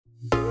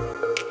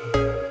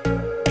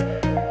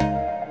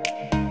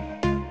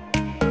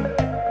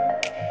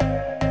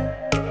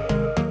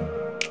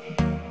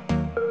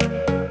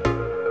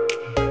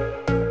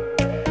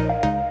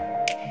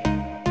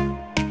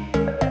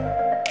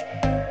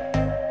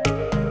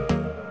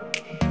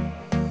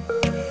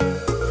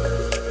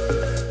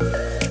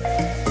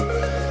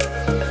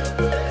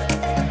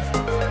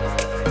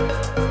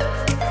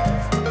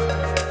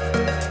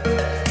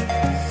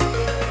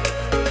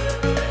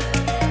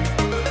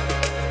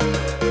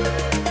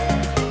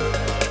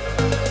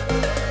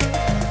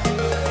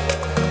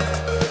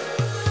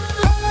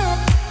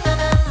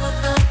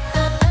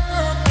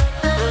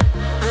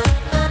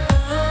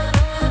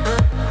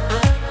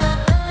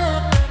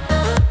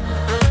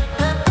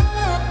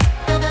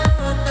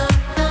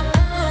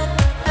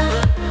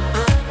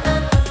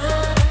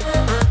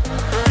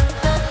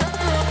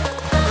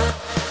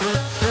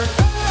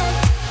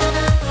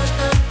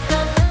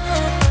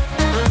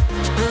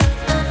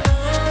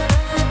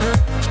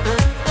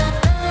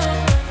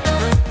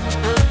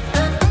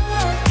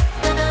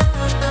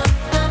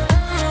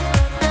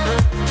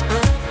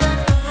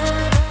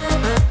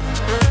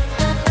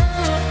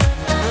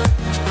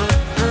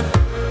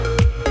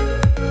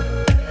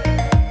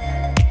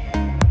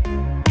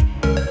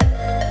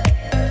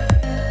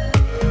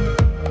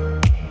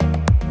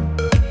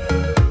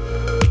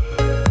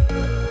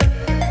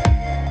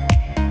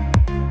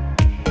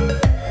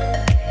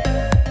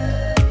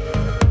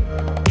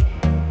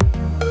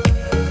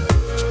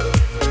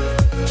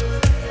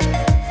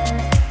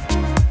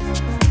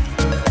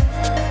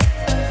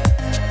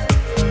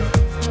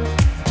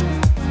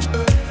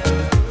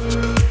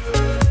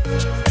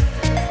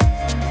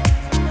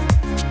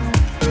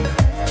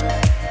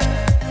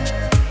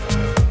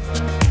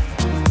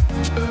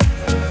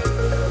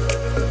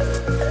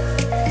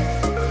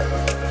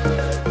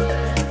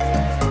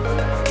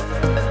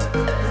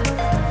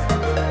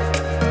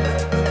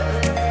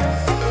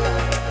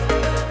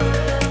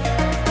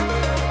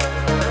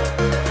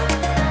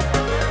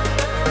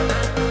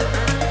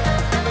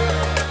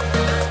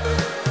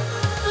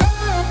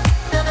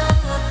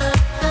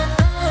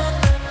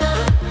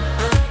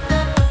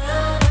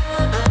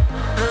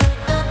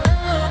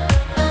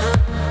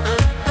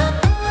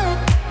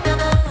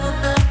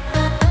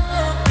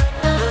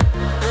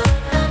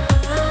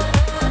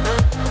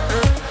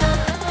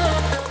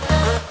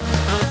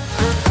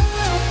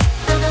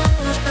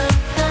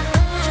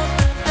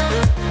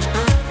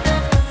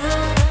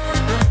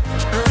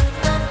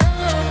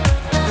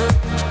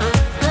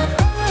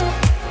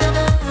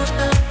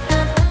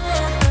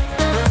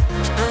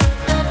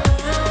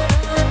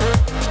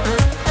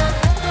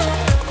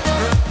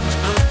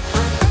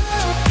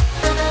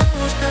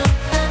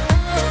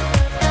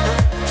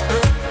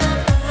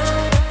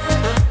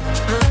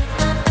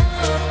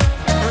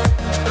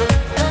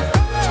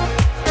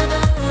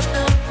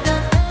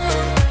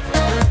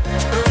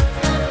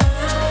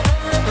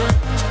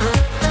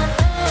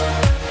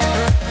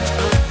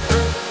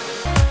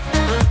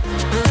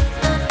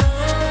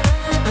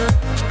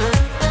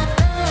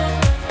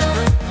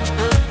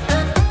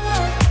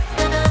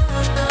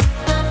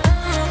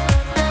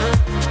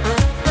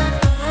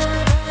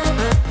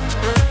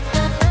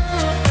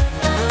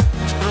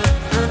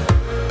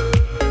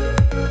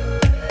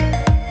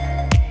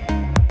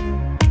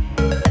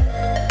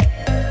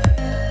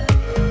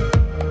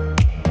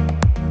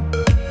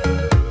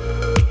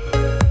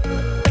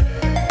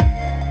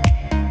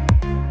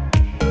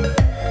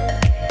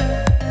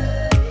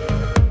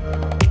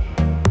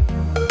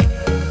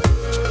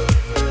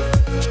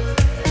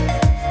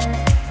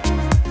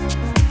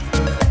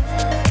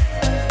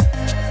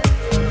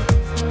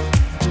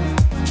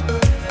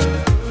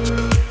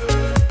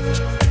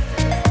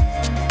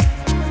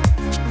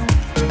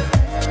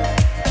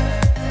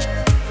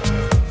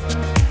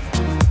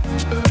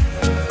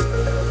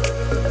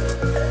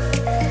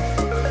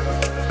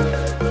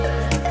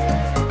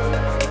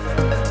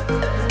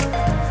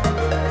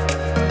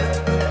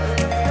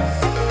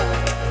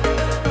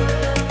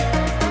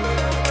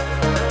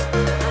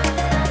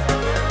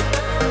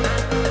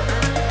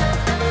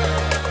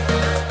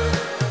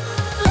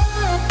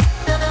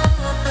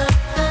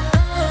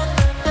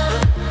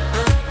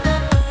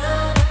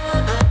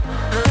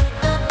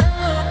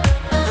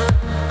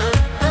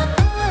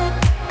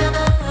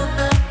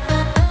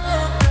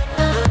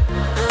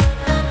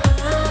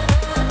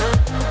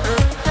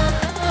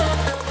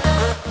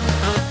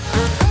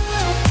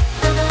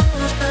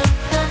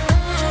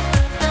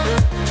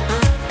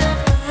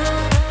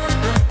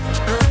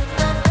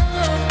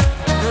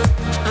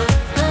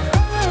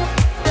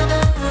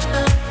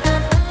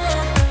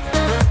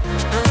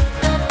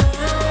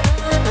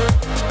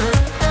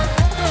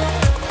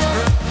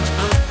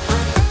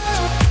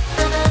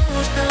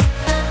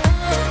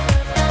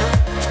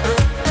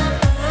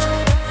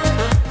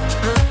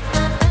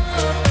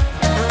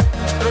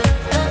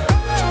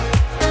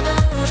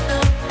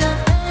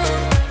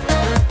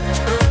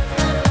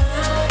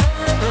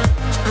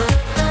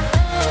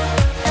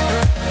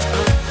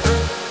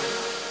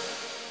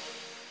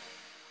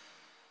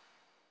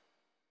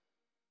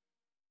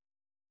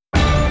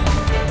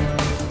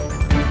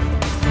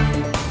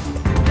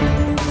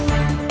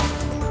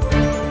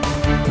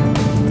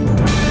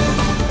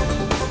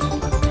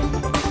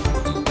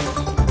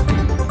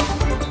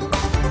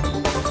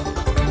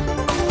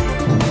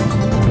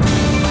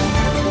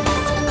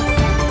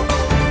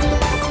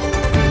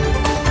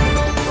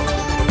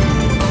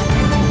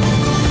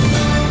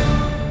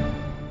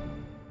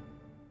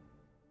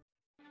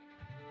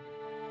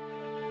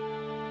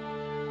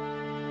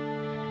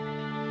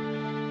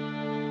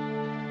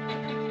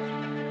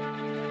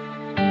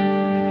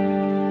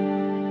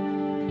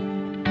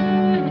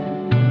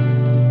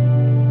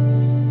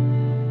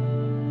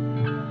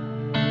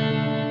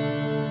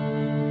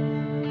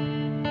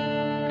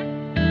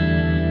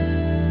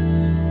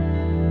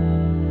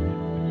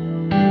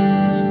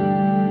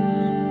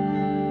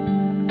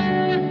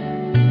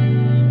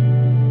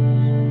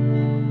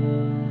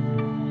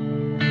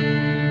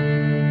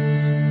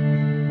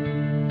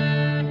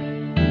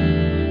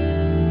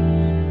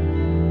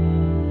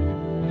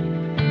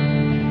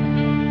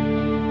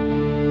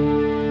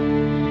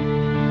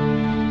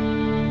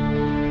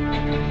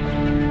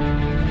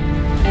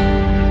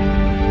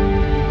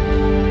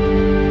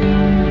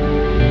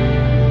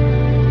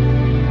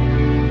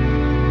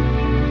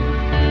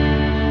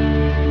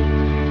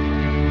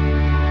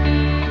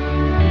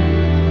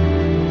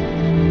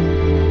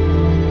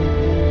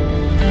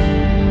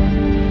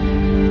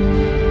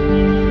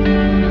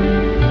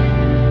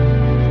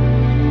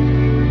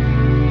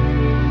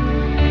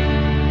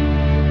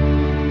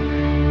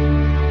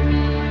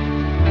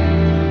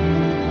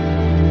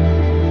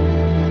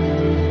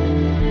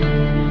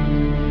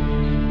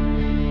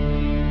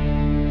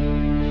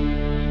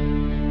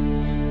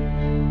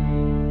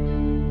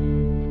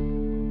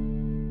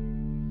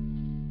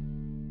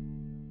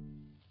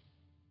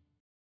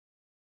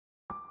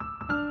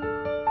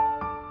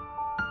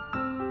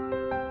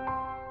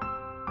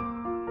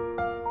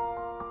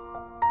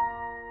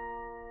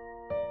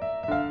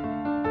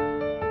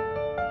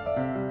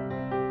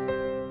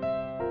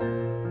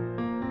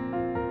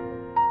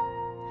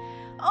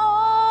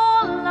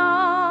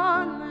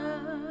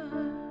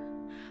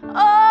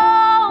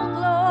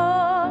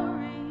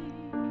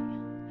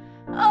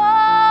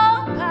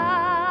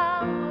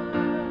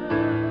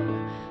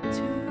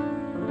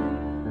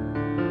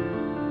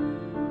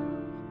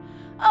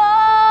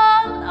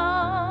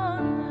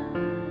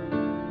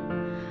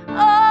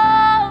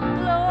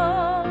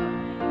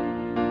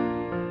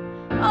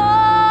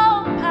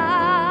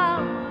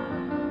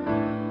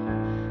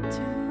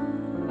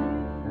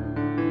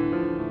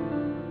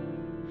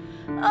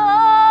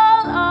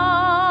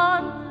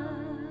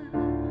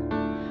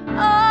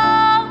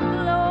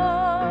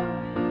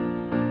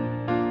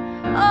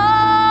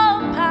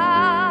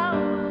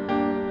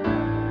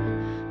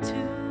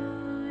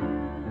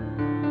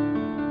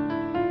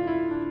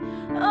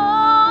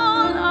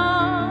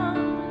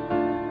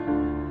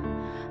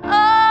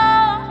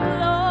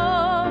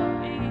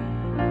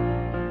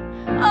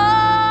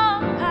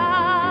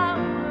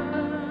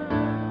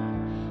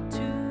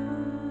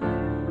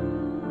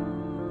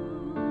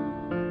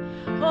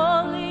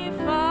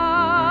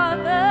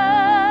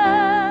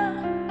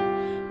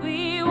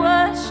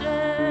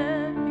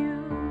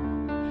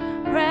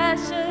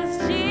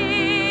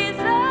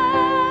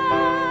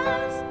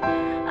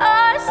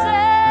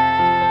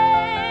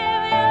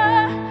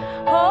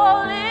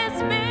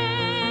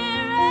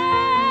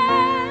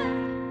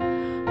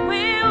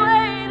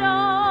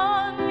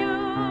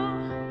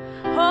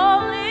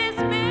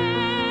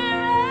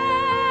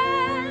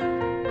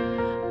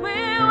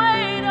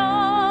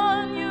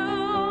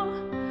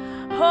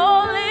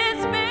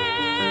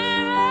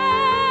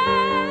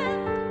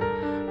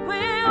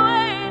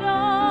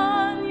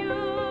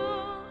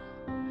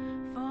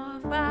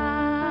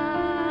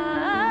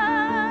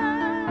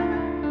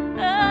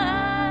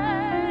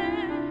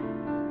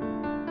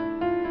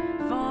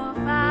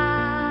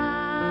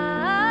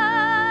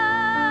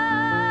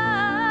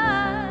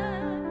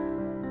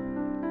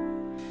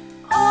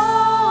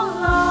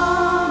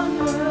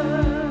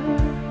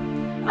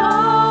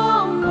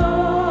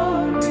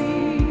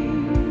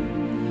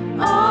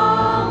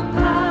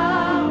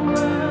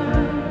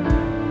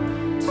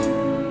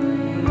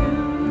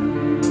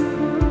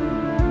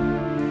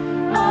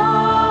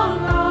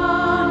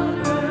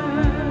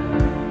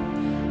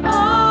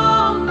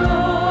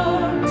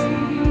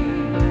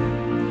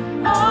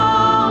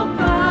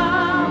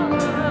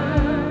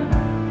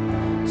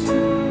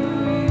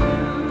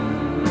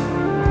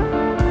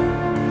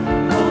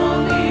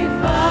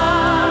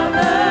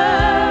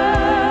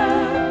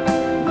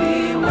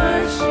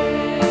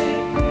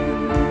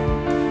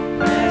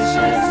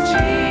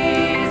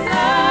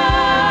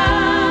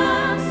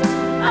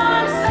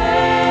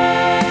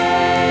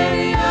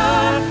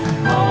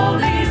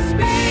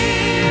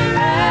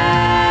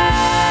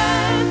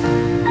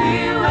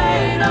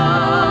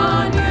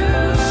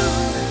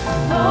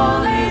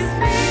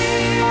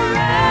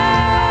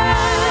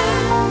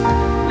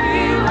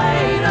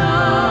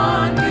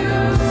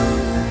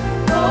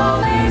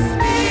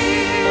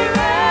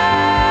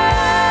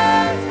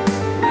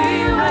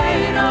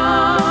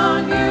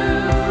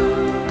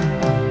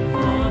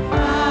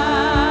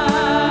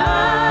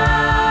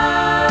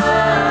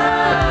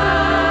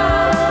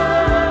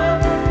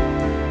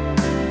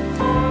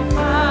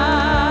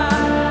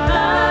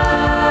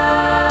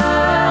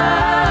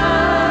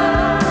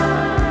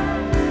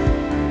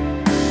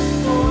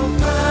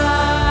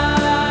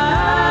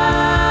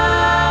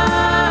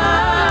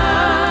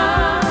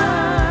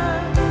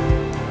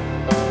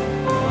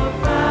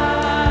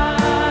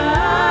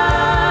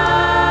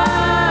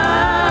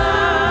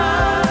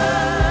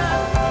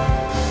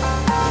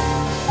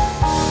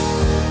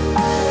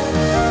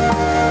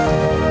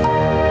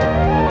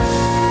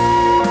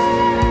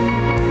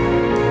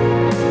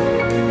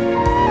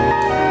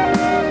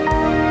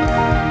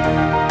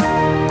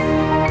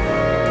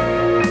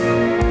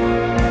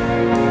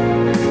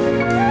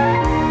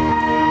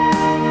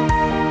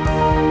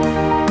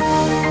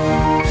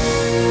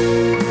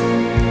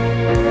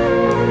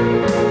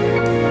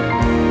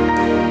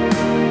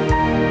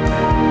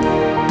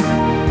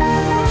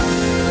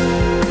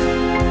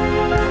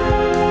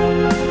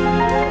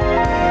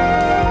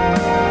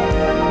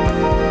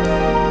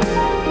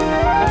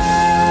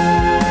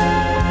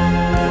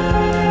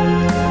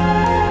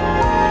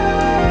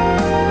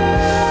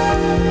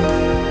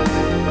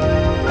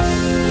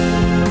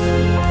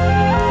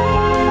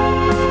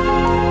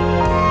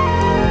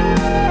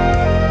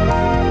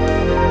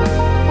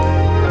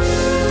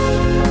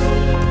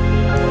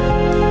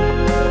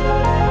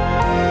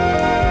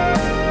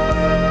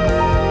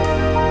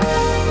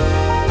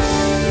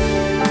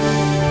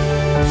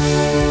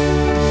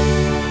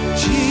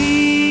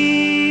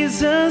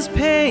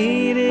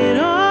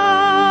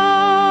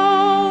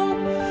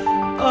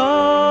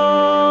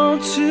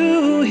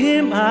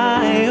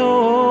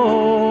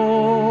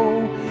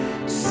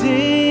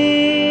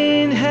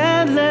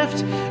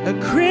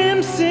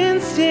crimson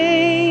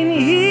stain,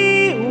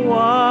 he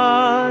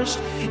washed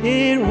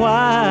it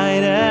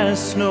white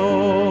as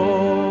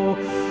snow.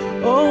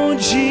 Oh,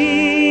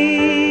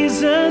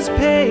 Jesus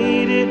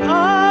paid it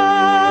all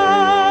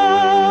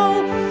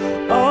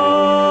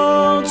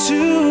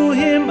to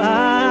him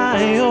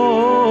I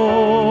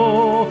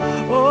owe.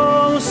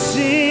 Oh,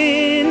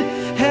 sin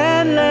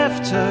had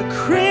left a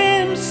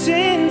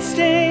crimson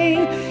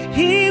stain,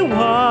 he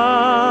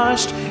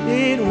washed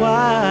it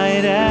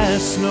white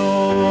as snow.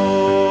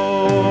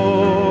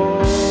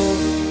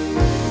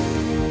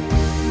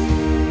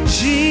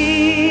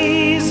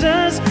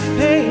 Jesus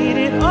paid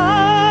it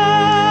all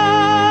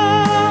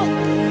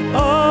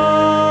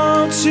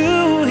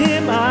to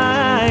him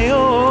I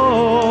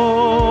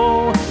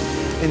owe.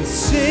 And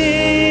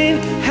sin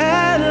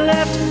had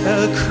left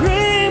a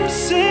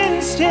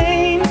crimson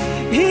stain,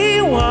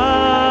 he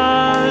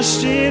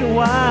washed it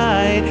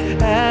white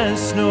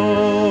as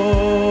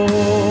snow.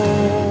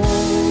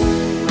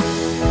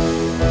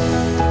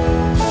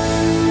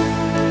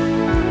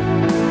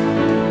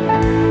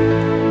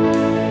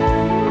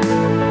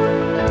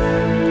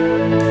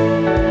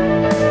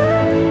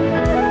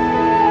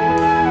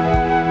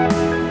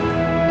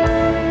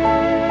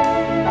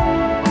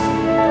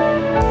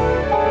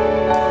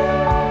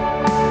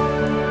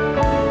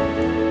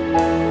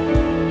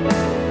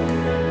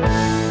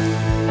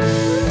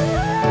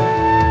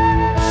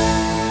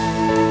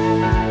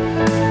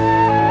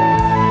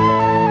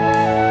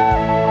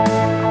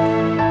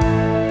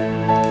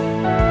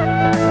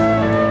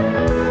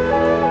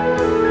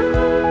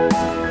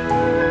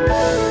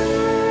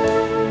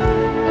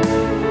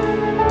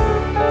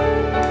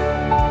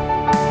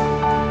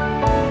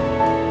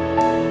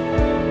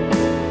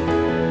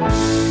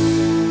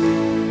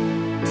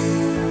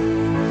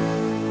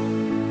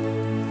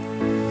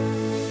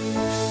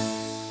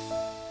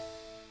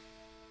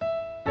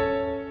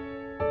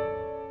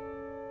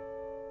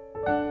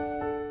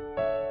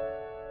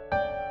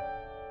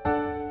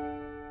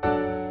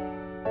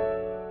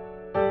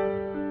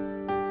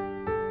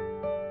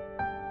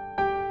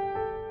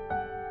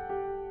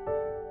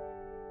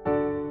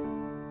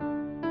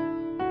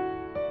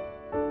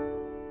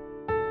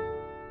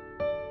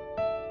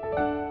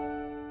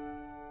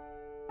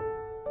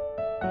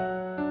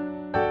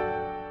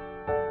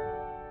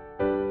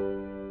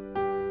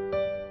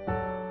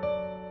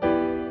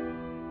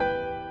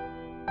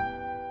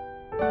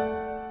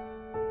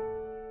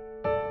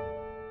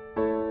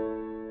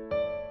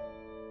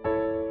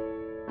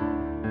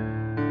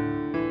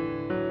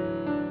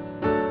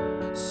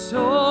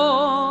 So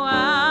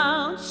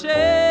I'll cherish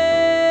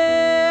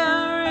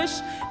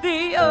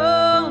the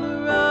old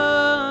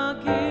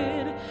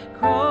rugged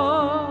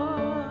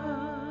cross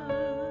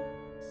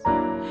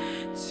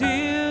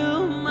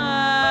till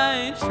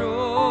my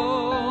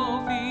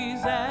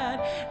trophies at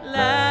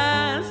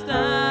last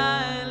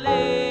I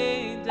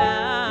lay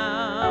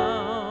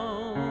down.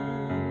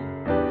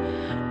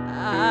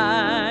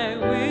 I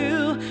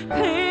will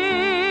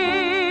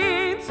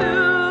cling to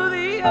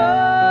the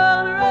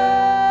old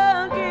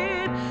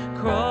rugged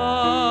cross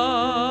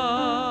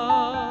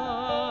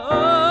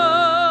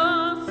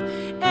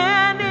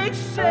and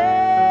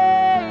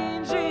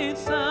exchange it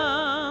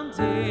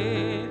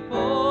someday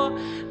for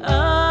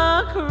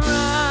a crown.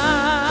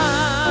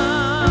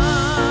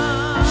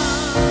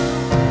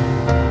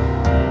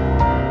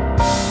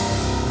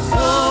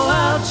 So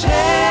I'll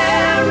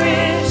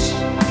cherish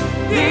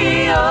the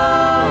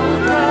old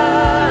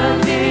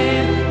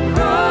rugged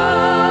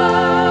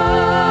cross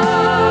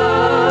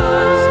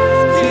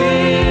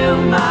till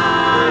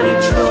my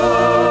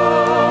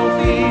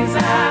trophies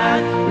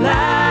at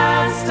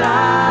last I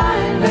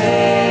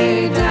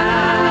lay down.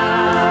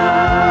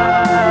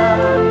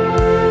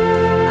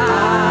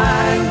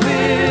 I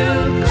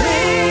will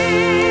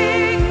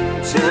cling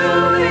to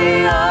the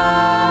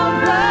old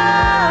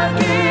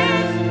rugged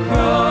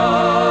cross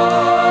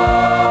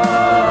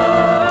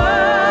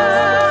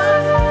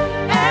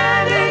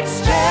and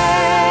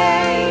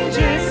exchange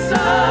it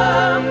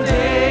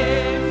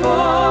someday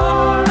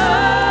for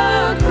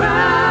a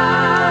crown.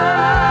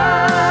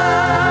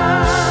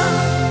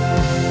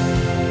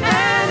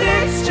 And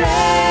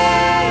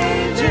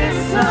exchange it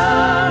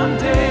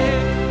someday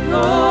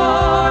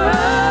for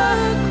a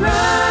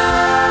crown.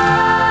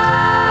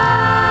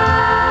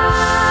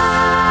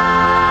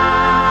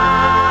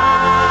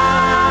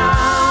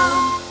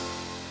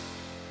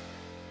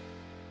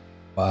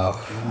 Wow.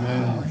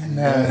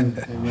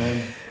 Amen. Amen.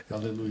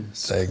 Hallelujah.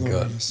 Thank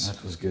God. That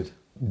was good.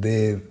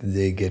 They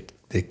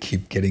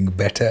keep getting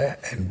better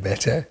and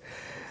better.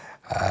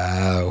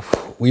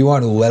 We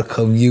want to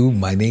welcome you.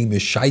 My name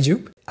is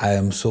Shyju. I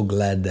am so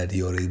glad that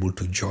you're able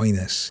to join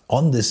us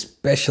on this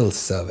special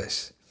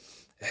service.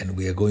 And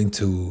we are going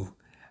to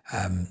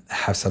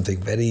have something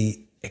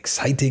very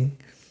exciting.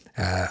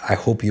 I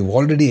hope you've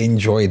already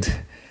enjoyed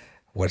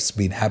what's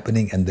been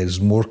happening, and there's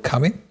more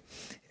coming.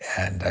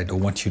 And I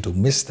don't want you to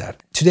miss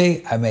that.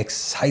 Today, I'm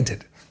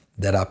excited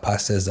that our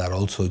pastors are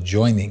also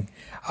joining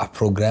our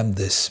program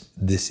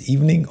this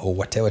evening, or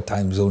whatever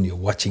time zone you're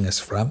watching us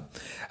from.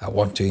 I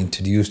want to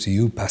introduce to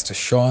you Pastor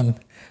Sean,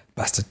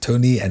 Pastor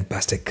Tony, and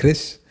Pastor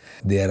Chris.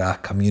 They are our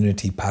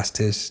community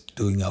pastors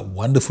doing a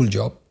wonderful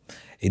job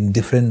in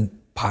different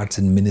parts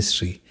in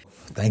ministry.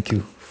 Thank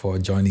you for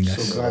joining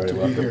us. So glad to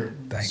be here.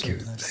 Thank you.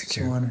 Thank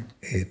you. honor.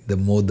 The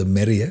more the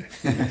merrier.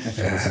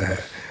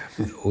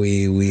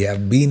 We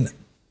have been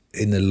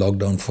in a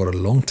lockdown for a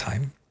long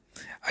time.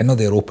 I know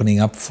they're opening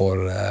up for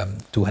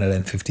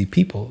 250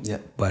 people,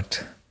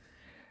 but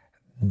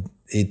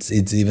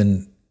it's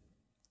even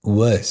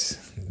worse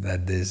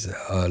that there's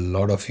a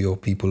lot of your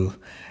people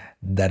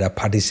that are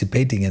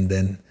participating, and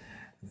then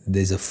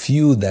there's a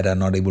few that are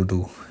not able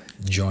to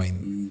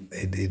join.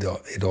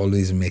 It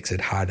always makes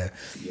it harder.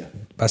 Yeah.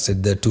 Pastor,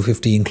 the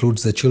 250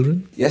 includes the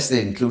children? Yes,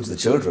 it includes the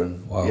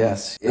children. Wow.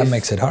 Yes. That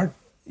makes it hard.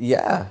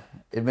 Yeah,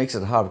 it makes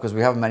it hard because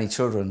we have many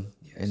children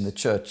in the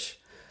church.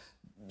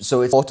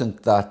 So it's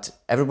important that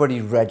everybody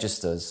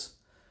registers.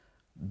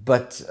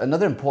 But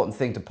another important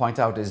thing to point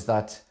out is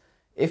that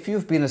if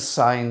you've been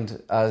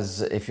assigned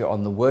if you're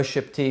on the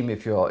worship team,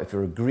 if you're a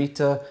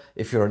greeter,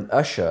 if you're an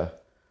usher,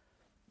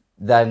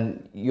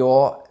 then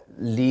your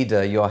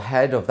leader, your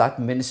head of that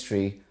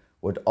ministry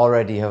would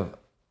already have.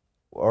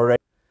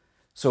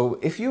 So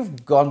if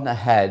you've gone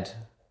ahead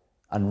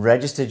and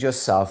registered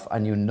yourself,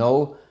 and you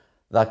know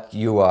that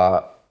you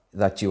are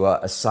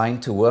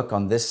assigned to work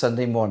on this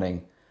Sunday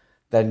morning,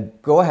 then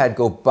go ahead,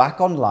 go back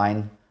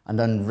online and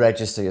then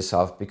register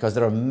yourself, because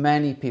there are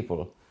many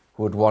people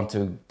who would want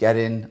to get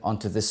in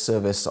onto this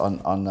service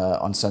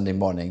on Sunday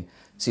morning,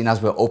 seeing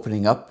as we're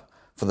opening up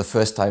for the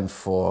first time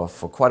for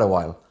quite a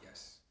while.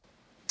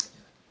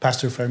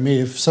 Pastor, if I may,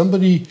 if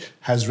somebody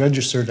has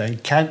registered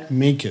and can't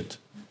make it,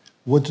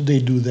 what do they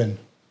do then?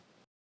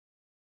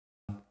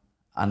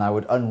 And I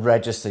would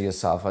unregister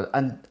yourself.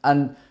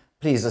 And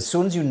please, as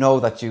soon as you know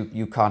that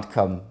you can't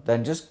come,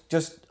 then just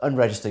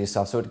unregister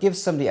yourself. So it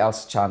gives somebody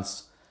else a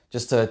chance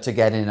just to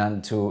get in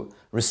and to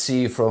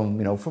receive from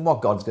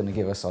what God's going to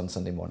give us on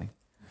Sunday morning.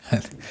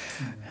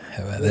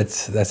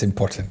 That's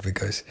important,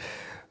 because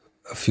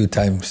a few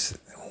times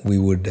we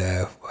would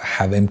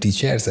have empty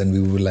chairs and we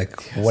were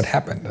like, what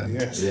happened?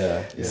 And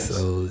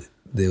so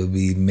there will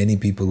be many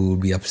people who will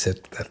be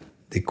upset that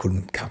they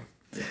couldn't come.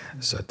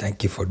 So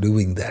thank you for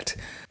doing that.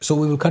 So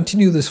we will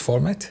continue this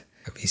format.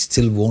 We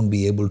still won't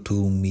be able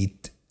to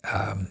meet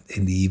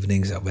in the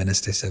evenings or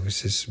Wednesday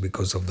services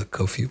because of the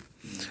curfew.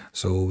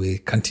 So we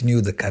continue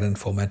the current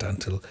format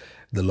until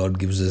the Lord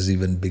gives us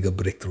even bigger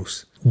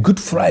breakthroughs. Good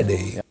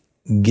Friday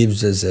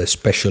gives us a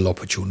special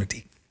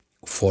opportunity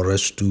for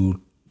us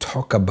to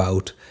talk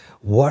about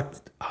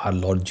what our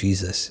Lord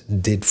Jesus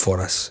did for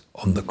us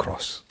on the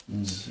cross.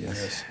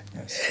 Yes.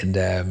 And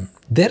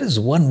there is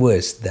one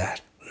verse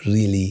that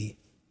really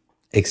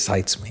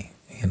excites me.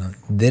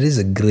 There is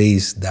a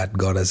grace that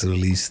God has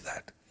released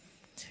that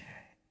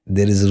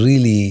there is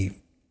really,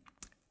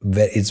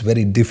 it's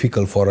very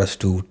difficult for us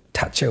to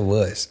touch a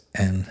verse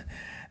and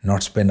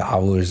not spend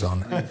hours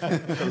on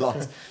it. A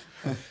lot.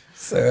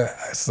 So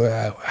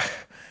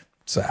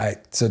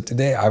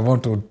today I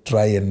want to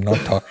try and not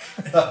talk.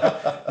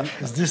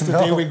 Is this the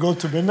day we go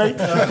to midnight?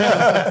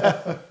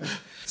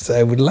 So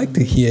I would like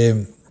to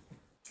hear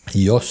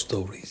your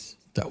stories.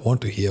 I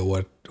want to hear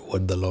how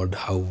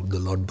the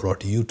Lord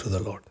brought you to the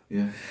Lord.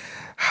 Yeah.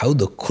 How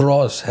the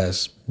cross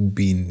has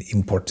been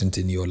important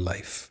in your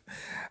life.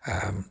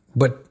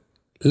 But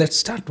let's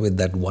start with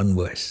that one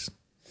verse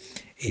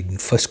in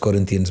 1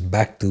 Corinthians,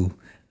 back to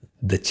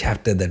the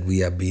chapter that we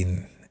have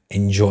been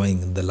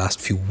enjoying the last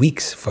few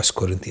weeks, 1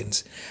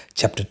 Corinthians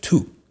chapter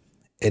 2.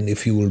 And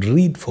if you will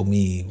read for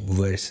me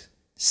verse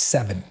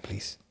 7,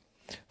 please.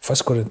 1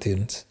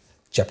 Corinthians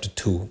chapter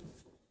 2,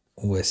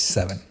 verse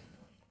 7.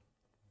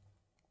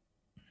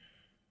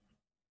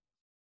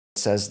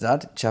 Says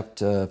that,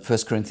 1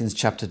 Corinthians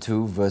chapter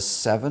 2, verse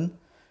 7,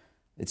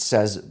 it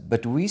says,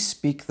 "But we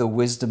speak the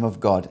wisdom of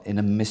God in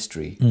a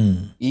mystery,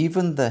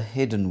 even the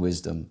hidden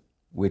wisdom,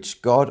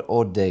 which God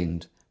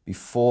ordained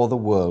before the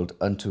world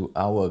unto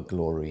our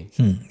glory,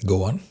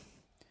 Go on.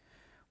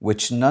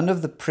 which none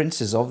of the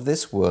princes of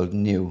this world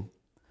knew.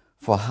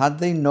 For had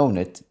they known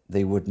it,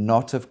 they would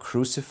not have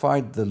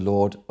crucified the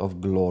Lord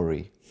of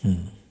glory."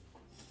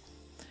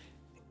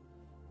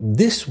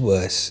 This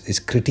verse is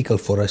critical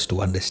for us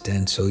to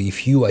understand. So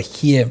if you are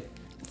here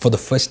for the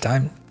first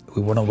time,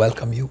 we want to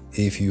welcome you.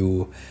 If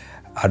you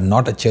are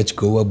not a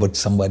churchgoer, but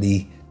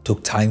somebody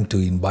took time to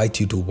invite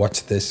you to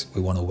watch this,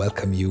 we want to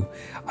welcome you.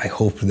 I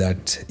hope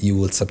that you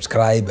will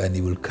subscribe and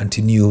you will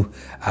continue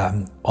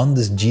on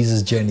this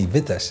Jesus journey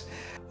with us.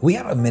 We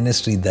are a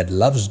ministry that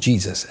loves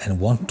Jesus and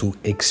want to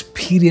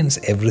experience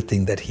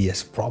everything that He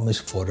has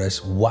promised for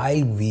us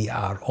while we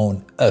are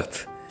on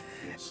earth,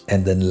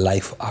 and then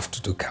life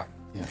after to come.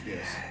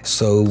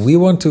 So we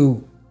want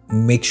to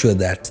make sure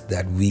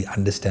that we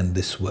understand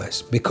this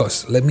verse,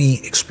 because let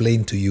me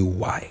explain to you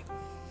why.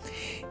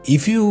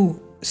 If you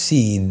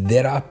see,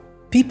 there are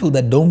people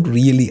that don't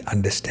really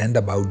understand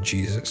about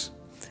Jesus.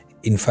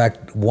 In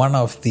fact, one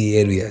of the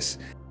areas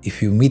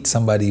if you meet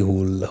somebody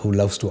who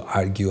loves to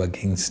argue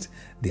against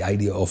the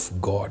idea of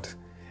God,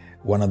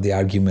 one of the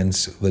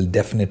arguments will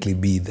definitely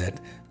be that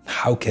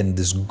how can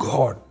this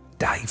God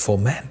die for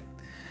man?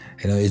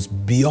 It's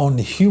beyond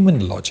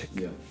human logic.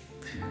 Yeah.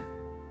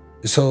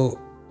 So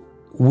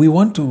we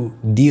want to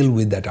deal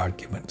with that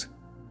argument,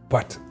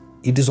 but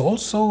it is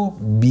also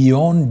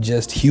beyond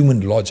just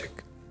human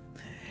logic.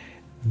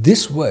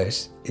 This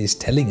verse is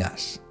telling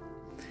us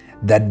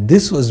that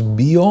this was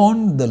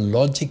beyond the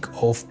logic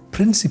of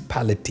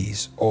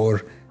principalities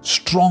or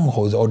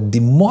strongholds or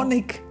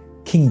demonic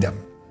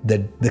kingdom,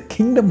 the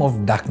kingdom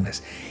of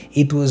darkness.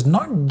 It was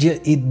not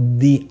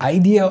the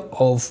idea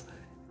of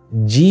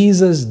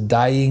Jesus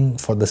dying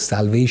for the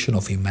salvation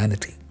of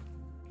humanity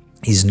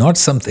is not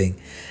something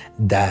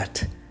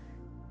that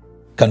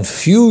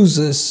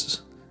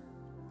confuses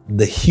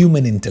the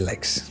human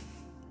intellects.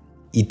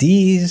 It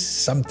is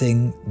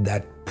something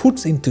that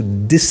puts into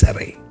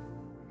disarray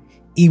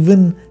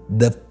even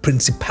the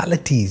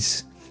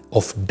principalities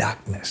of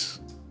darkness.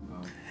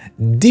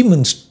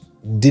 Demons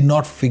did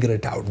not figure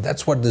it out.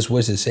 That's what this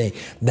verse is saying.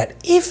 That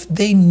if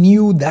they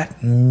knew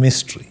that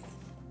mystery,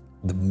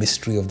 the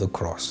mystery of the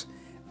cross,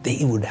 they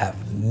would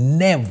have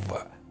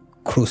never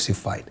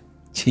crucified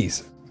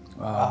Jesus.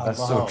 Wow, that's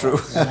so true.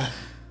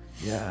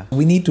 Yeah.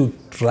 We need to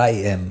try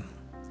and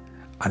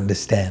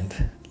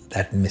understand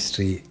that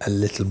mystery a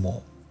little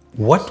more.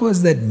 What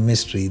was that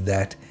mystery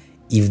that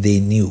if they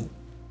knew,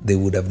 they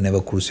would have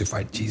never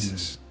crucified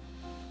Jesus?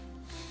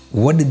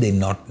 What did they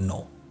not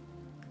know?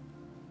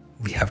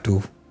 We have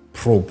to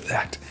probe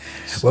that.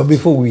 Well,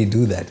 before we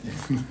do that,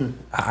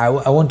 I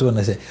want to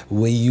understand,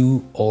 were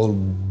you all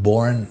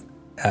born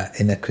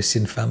in a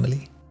Christian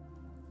family?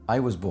 I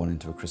was born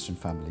into a Christian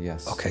family,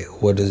 yes. Okay,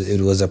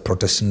 it was a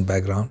Protestant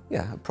background?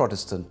 Yeah, a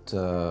Protestant,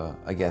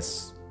 I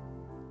guess.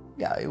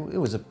 Yeah, it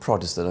was a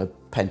Protestant, a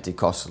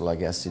Pentecostal, I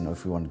guess,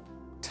 if you want to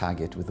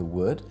tag it with a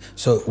word.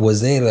 So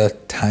was there a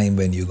time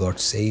when you got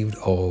saved,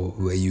 or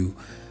were you,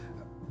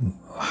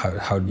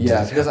 how did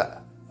Yeah, it because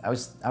happen?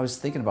 I was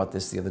thinking about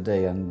this the other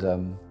day,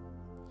 and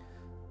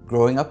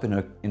growing up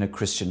in a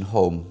Christian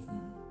home,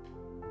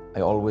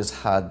 I always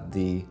had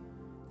the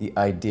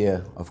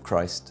idea of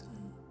Christ.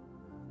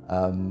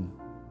 And,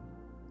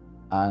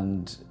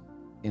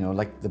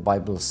 like the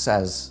Bible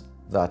says,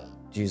 that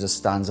Jesus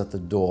stands at the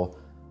door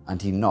and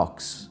he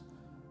knocks,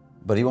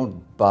 but he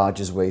won't barge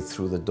his way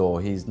through the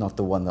door. He's not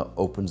the one that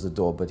opens the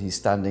door, but he's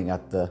standing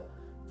at the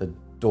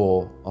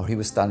door, or he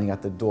was standing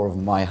at the door of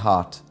my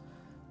heart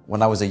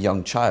when I was a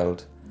young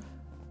child,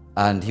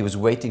 and he was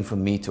waiting for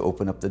me to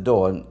open up the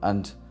door.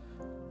 And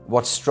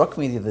what struck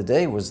me the other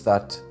day was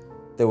that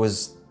there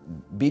was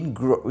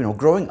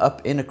growing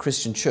up in a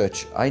Christian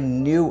church, I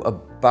knew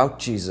about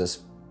Jesus,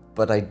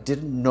 but I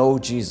didn't know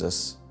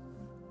Jesus.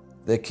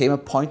 There came a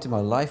point in my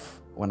life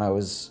when I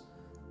was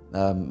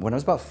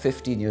about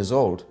 15 years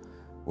old,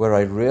 where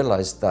I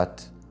realized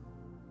that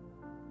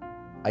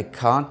I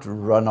can't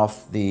run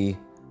off the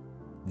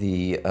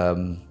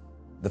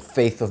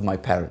faith of my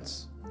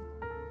parents.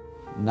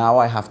 Now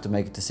I have to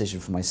make a decision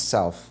for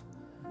myself,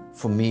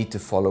 for me to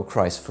follow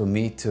Christ, for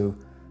me to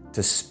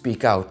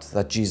speak out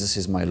that Jesus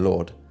is my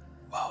Lord.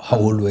 Wow, how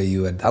old were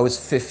you at that? I was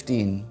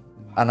 15,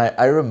 and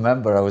I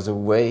remember I was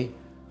away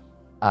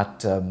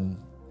at,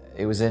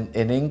 it was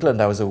in England.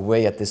 I was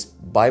away at this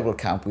Bible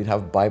camp. We'd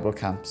have Bible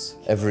camps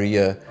every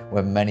year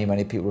where many,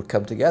 many people would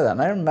come together.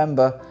 And I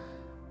remember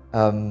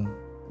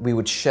we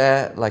would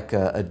share like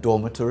a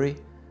dormitory,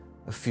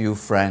 a few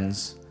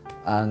friends,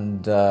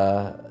 and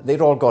they'd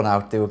all gone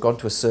out. They were gone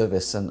to a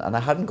service, and I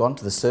hadn't gone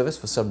to the service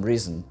for some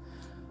reason.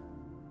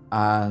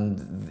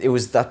 And it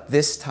was at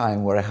this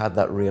time where I had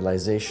that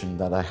realization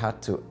that I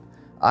had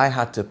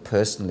to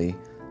personally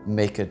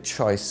make a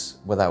choice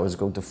whether I was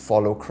going to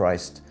follow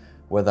Christ,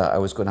 whether I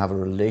was going to have a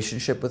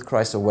relationship with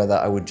Christ, or whether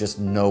I would just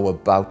know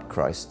about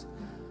Christ.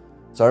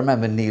 So I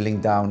remember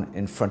kneeling down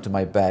in front of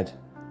my bed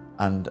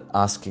and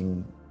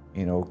asking,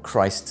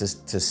 Christ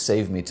to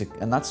save me.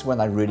 And that's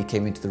when I really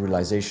came into the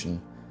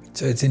realization.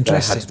 So it's that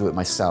interesting. I had to do it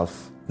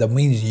myself. That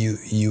means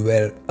you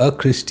were a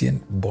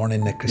Christian, born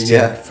in a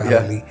Christian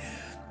family,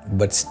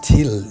 but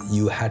still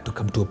you had to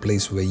come to a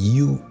place where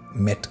you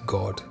met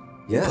God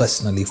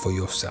personally for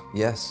yourself.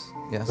 Yes,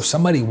 yes. So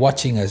somebody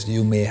watching us,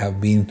 you may have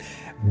been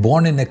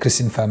born in a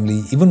Christian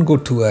family, even go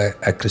to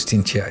a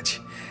Christian church,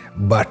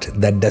 but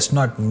that does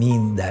not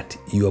mean that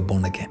you are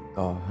born again.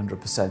 Oh,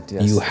 100%,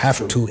 yes. You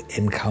have to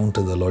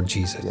encounter the Lord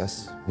Jesus.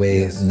 Yes.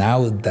 Where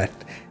now that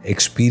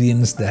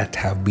experience that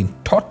have been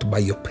taught by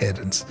your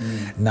parents,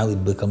 now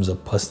it becomes a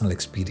personal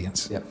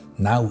experience. Yep.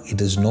 Now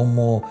it is no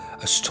more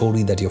a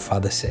story that your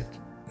father said.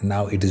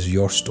 Now it is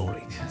your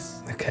story.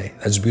 Yes. Okay,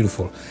 that's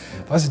beautiful.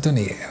 Pastor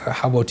Tony,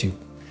 how about you?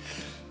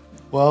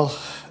 Well,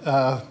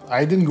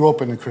 I didn't grow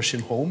up in a Christian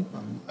home.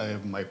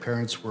 My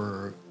parents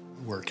were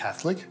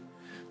Catholic,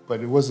 but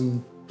it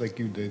wasn't like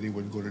they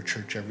would go to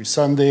church every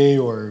Sunday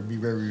or be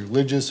very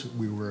religious.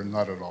 We were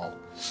not at all.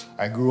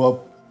 I grew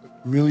up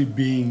really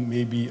being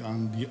maybe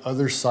on the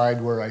other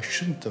side where I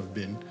shouldn't have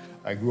been.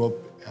 I grew up,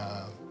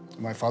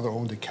 my father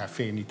owned a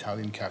cafe, an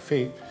Italian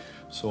cafe.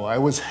 So I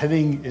was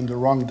heading in the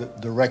wrong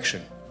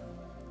direction.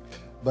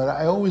 But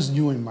I always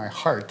knew in my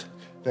heart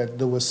that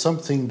there was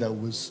something that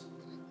was,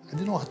 I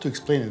didn't know how to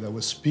explain it, that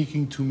was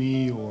speaking to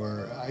me,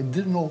 or I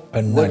didn't know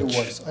what it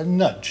was. A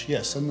nudge,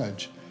 yes, a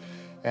nudge.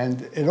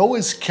 And it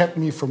always kept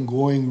me from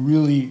going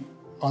really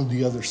on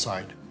the other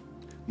side.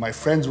 My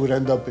friends would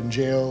end up in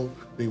jail,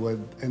 they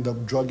would end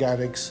up drug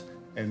addicts,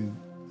 and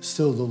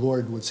still the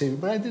Lord would save me,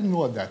 but I didn't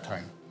know at that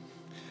time.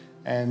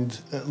 And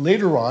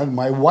later on,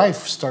 my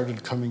wife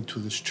started coming to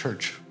this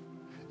church.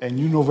 And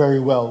you know very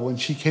well, when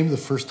she came the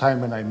first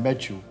time and I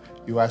met you,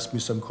 you asked me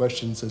some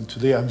questions, and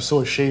today I'm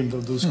so ashamed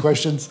of those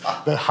questions,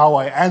 that how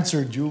I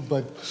answered you,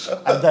 but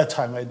at that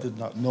time I did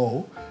not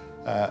know.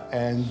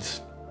 And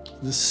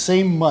the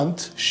same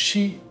month,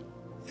 she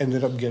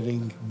ended up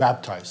getting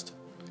baptized.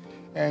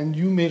 And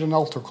you made an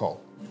altar call.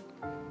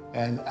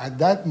 And at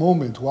that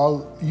moment,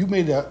 while you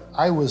made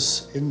I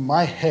was in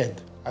my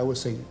head, I was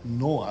saying,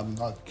 no, I'm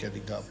not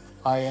getting up.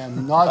 I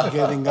am not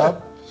getting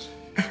up.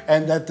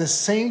 And at the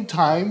same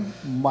time,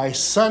 my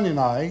son and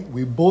I,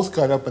 we both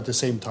got up at the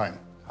same time.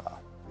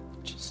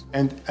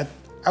 And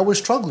I was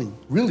struggling,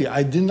 really.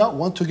 I did not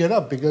want to get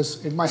up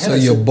because in my head... So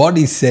your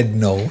body said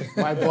no.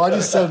 My body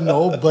said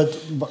no, but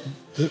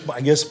I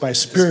guess my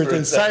spirit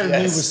inside of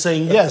me was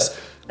saying yes.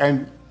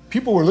 And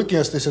people were looking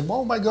at us, they said,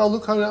 oh my God,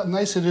 look how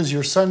nice it is.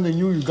 Your son and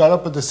you got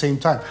up at the same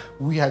time.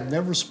 We had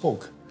never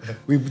spoke.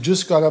 We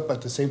just got up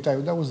at the same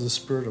time. That was the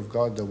Spirit of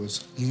God that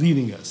was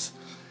leading us.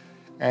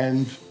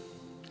 And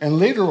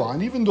later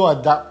on, even though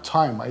at that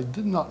time I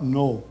did not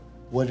know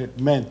what it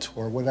meant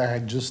or what I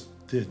had just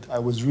did, I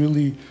was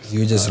really...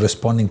 You were just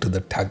responding to the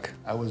tug.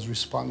 I was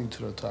responding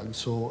to the tug.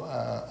 So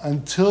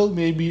until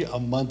maybe a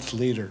month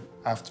later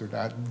after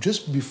that,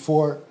 just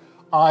before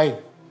I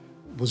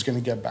was going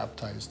to get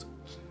baptized,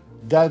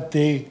 that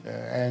day,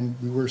 and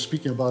we were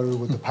speaking about it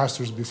with the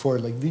pastors before,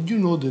 like, did you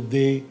know the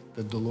day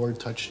that the Lord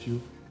touched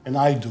you? And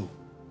I do,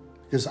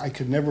 because I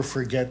could never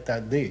forget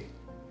that day.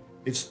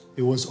 It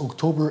was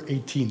October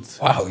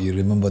 18th. Wow, you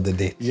remember the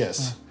date.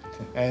 Yes.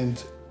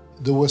 And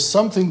there was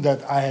something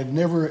that I had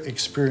never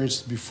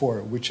experienced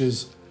before, which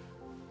is,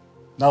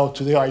 now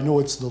today I know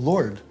it's the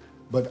Lord,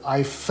 but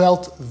I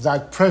felt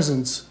that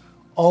presence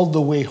all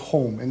the way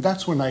home. And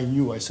that's when I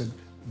knew, I said,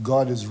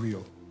 God is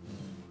real.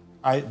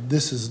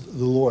 This is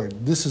the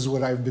Lord. This is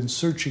what I've been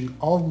searching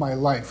all my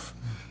life.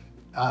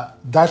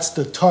 That's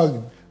the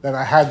tug that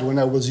I had when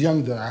I was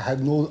young, that I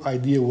had no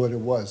idea what it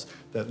was,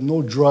 that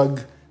no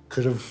drug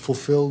could have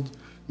fulfilled,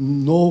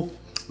 no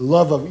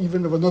love of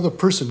even of another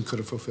person could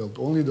have fulfilled,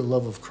 only the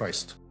love of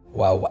Christ.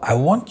 Wow, I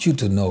want you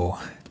to know,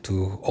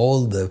 to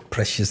all the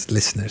precious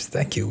listeners,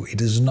 thank you.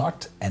 It is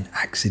not an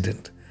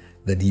accident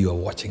that you are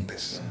watching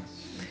this.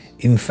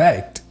 In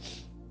fact,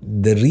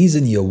 the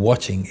reason you're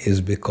watching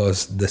is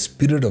because the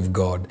Spirit of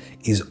God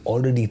is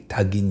already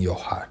tugging your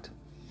heart.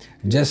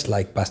 Just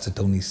like Pastor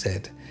Tony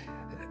said,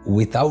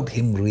 without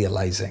him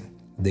realizing,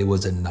 there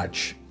was a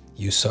nudge.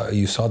 You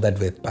saw that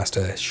with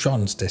Pastor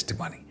Sean's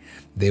testimony.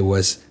 There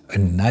was a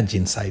nudge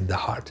inside the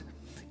heart.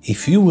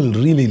 If you will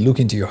really look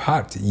into your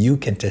heart, you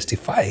can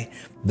testify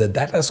that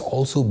that has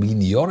also been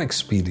your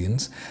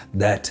experience,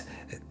 that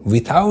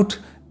without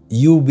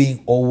you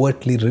being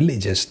overtly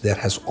religious, there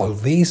has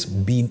always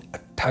been a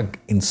tug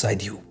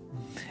inside you.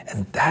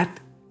 And that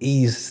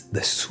is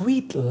the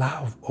sweet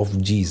love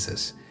of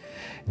Jesus.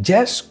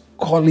 Just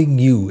calling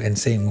you and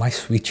saying, my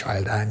sweet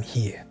child, I'm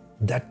here.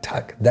 That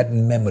tug, that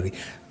memory.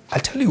 I'll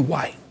tell you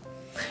why.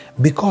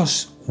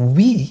 Because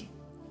we,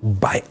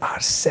 by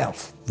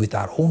ourselves, with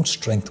our own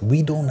strength,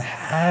 we don't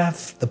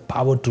have the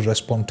power to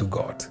respond to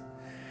God.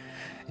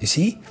 You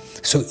see?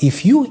 So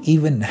if you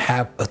even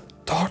have a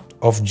thought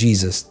of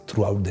Jesus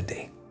throughout the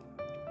day,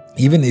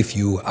 even if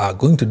you are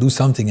going to do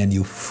something and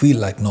you feel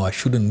like, no, I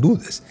shouldn't do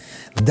this,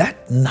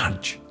 that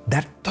nudge,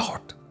 that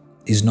thought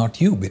is not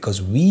you,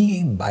 because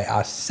we, by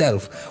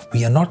ourselves,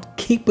 we are not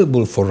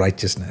capable for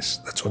righteousness.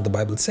 That's what the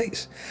Bible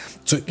says.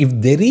 So if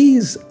there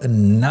is a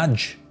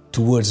nudge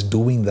towards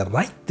doing the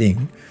right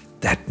thing,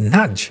 that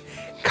nudge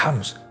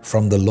comes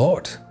from the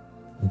Lord.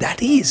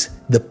 That is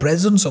the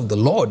presence of the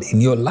Lord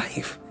in your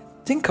life.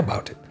 Think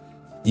about it.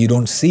 You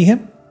don't see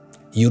Him,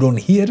 you don't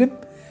hear Him,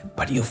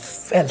 but you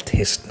felt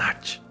His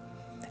nudge.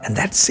 And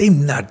that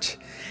same nudge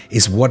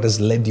is what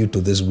has led you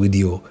to this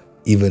video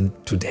even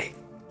today.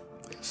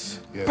 Yes.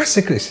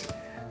 Pastor Chris,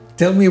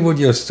 tell me about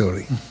your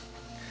story.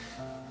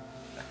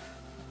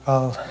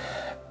 Well,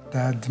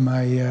 Dad,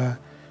 my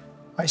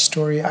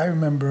story, I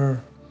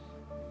remember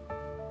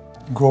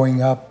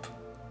growing up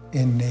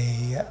in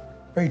a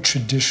very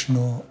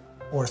traditional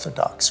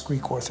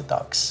Greek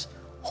Orthodox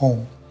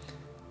home.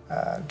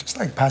 Just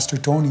like Pastor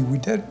Tony, we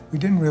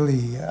didn't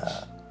really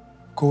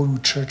go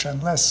to church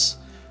unless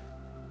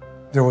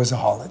there was a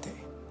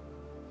holiday.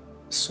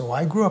 So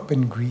I grew up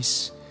in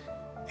Greece,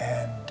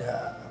 and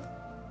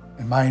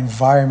my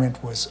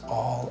environment was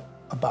all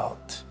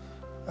about,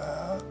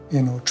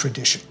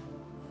 tradition.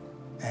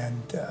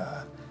 And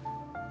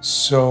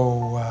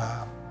so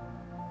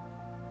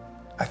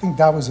I think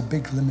that was a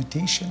big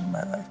limitation in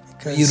my life.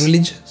 Because Are you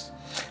religious?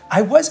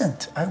 I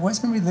wasn't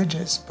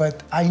religious,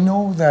 but I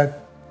know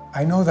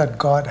that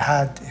God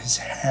had His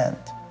hand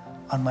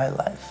on my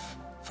life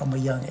from a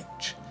young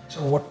age.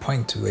 So what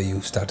point were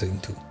you starting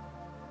to?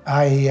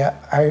 I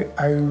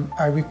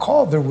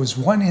recall there was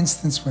one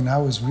instance when I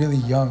was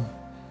really young.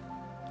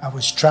 I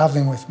was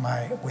traveling with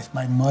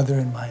my mother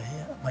and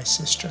my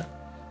sister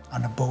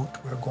on a boat.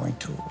 We were going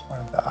to one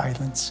of the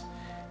islands,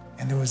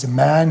 and there was a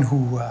man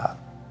who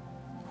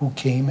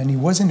came, and he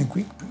wasn't a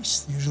Greek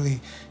priest. Usually,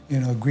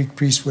 a Greek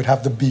priest would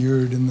have the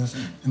beard and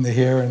the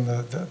hair and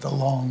the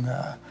long,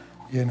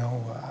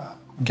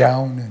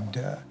 gown and.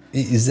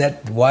 Is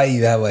that why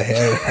you have a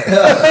hair?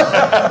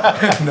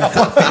 No.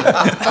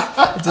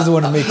 I just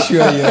want to make sure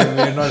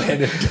you're not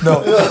headed.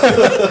 No,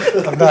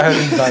 I'm not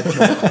heading back.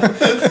 No.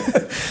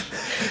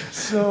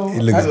 So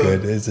It looks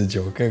good. It's a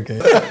joke. Okay.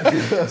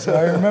 So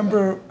I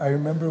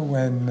remember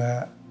when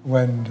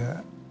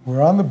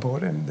we're on the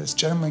boat, and this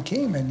gentleman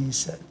came, and he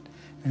said,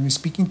 and he was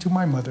speaking to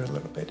my mother a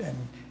little bit,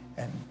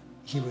 and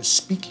he was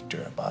speaking to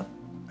her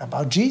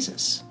about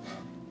Jesus,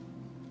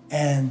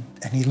 and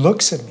he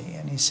looks at me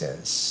and he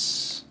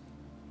says,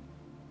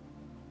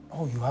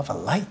 "Oh, you have a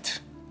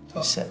light,"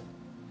 he said.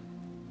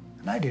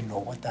 And I didn't know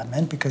what that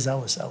meant because I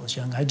was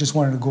young. I just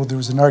wanted to go. There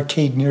was an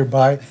arcade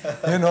nearby,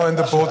 in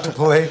the boat to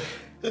play.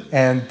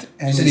 And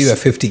You said you were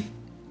 50.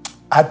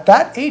 At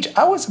that age,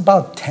 I was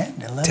about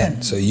 10, 11.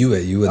 10. So you were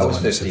the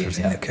one who said 15,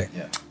 15. yeah. Okay.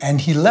 Yeah. And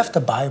he left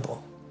the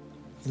Bible.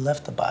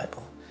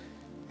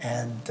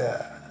 And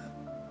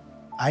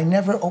I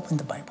never opened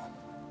the Bible.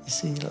 You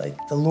see, like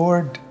the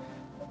Lord,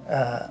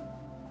 I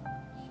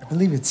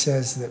believe it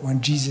says that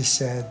when Jesus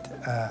said,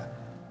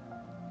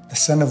 the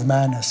Son of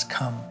Man has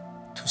come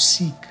to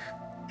seek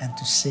and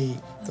to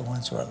save the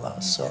ones who are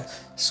lost.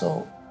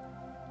 So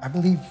I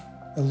believe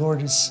the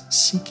Lord is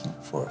seeking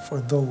for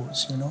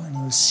those, and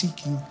He was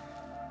seeking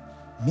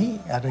me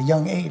at a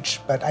young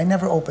age, but I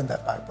never opened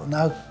that Bible.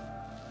 Now,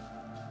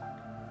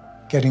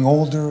 getting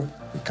older,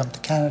 we come to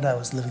Canada. I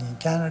was living in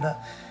Canada,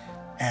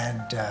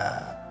 and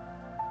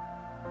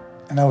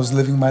I was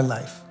living my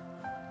life,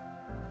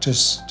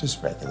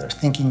 just regular,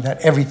 thinking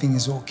that everything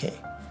is okay.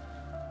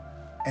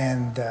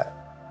 And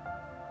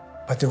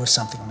but there was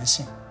something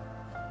missing.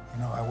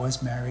 I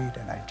was married,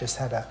 and I just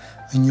had a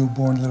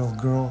newborn little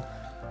girl.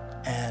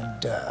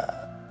 And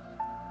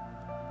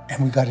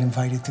we got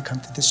invited to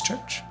come to this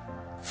church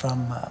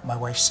from my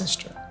wife's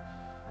sister.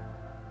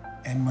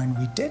 And when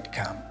we did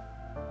come,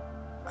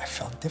 I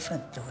felt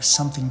different. There was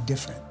something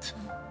different.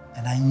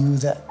 And I knew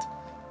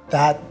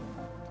that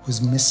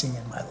was missing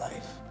in my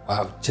life.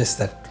 Wow. Just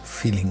that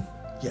feeling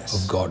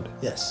of God.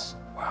 Yes.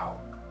 Wow.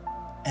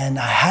 And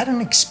I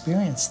hadn't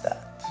experienced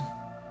that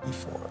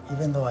before,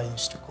 even though I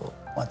used to go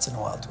once in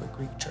a while to a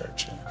Greek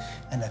church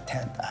and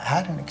attend. I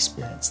hadn't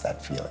experienced that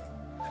feeling.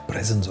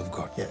 Presence of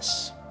God.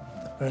 Yes,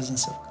 the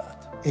presence of God.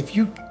 If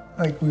you,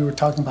 like we were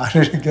talking about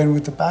it again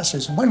with the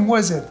pastors, when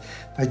was it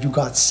that you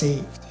got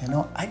saved?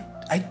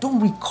 I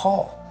don't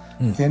recall.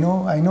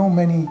 I know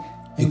many.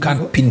 You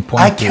can't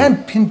pinpoint. I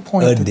can't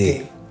pinpoint a the day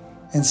day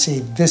and say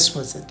this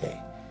was the day.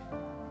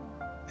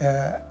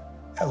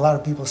 A lot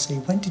of people say,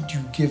 when did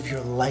you give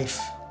your life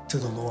to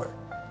the Lord?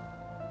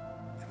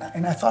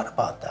 And I thought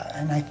about that,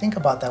 and I think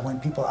about that when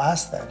people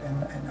ask that,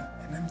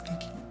 and I'm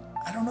thinking,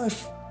 I don't know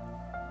if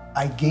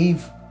I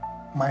gave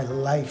my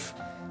life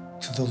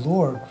to the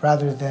Lord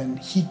rather than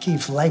He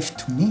gave life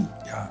to me.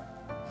 Yeah.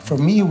 For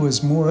me, it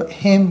was more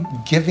Him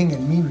giving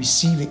and me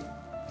receiving.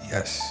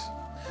 Yes.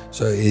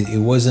 So it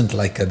wasn't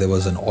like there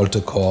was an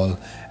altar call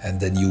and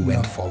then you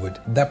went forward.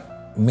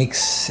 That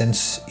makes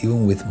sense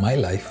even with my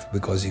life,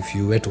 because if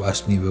you were to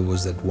ask me where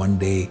was that one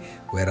day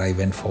where I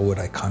went forward,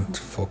 I can't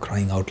for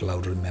crying out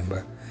loud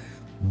remember.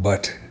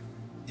 But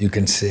you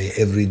can say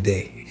every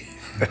day.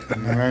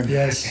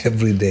 Yes.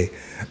 Every day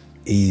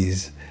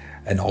is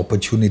an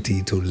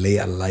opportunity to lay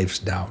our lives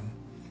down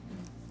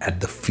at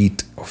the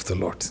feet of the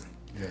Lord.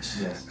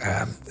 Yes.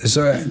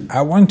 So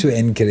I want to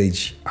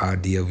encourage our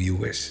dear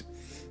viewers.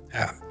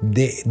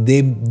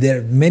 There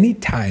are many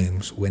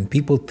times when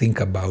people think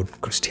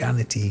about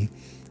Christianity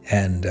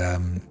and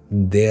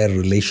their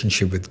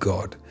relationship with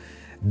God,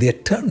 they're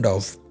turned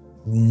off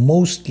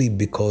mostly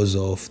because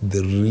of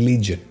the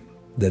religion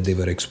that they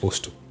were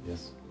exposed to.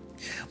 Yes.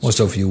 Most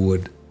of you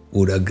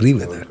would agree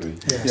with that.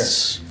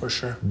 Yes, for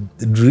sure.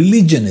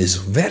 Religion is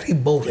very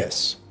boring.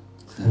 Yes.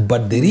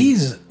 But there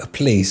is a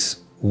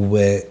place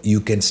where you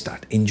can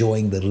start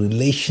enjoying the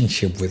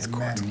relationship with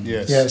God.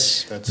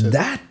 Yes. That's it.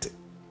 That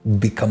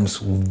becomes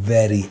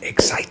very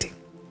exciting.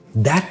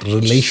 That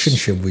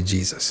relationship with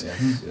Jesus.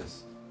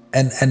 Yes.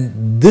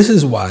 And this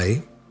is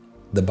why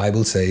the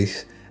Bible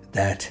says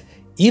that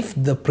if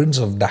the Prince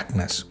of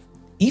Darkness,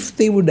 if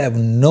they would have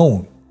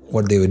known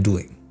what they were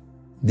doing,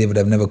 they would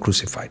have never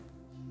crucified.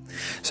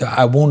 So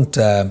I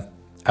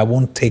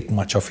won't take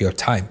much of your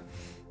time.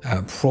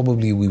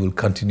 Probably we will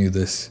continue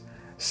this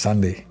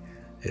Sunday.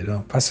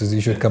 Pastors,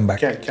 you should come back.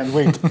 Can't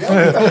wait.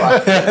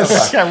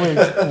 Yes, can't wait.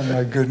 Oh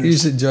my goodness. You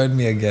should join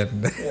me again.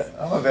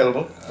 I'm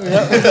available.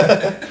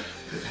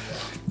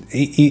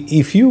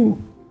 If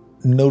you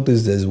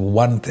notice there's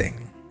one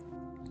thing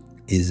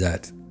is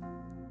that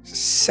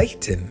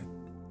Satan,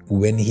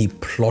 when he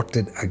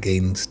plotted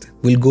against,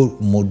 we'll go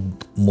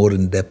more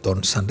in depth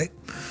on Sunday,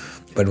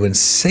 but when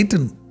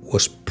Satan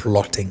was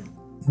plotting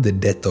the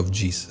death of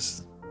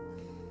Jesus,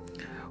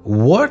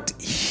 what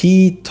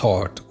he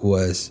thought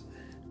was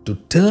to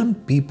turn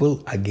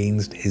people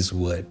against his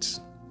words,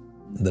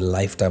 the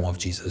lifetime of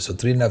Jesus. So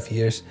 3.5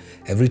 years,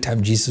 every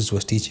time Jesus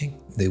was teaching,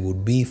 there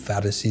would be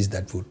Pharisees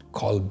that would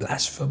call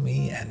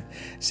blasphemy and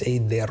say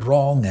they're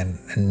wrong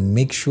and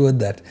make sure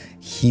that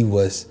he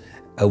was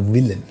a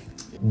villain.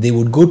 They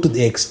would go to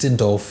the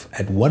extent of,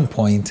 at one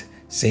point,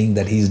 saying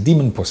that he's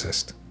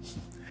demon-possessed.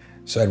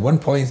 So at one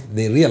point,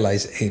 they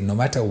realized, hey, no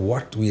matter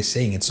what we are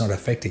saying, it's not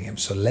affecting him.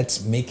 So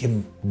let's make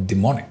him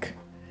demonic.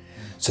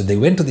 So they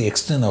went to the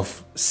extent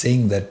of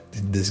saying that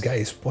this guy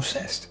is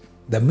possessed.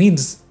 That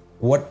means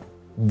what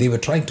they were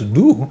trying to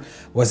do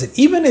was that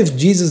even if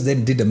Jesus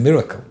then did a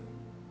miracle,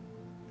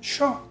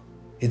 sure,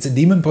 it's a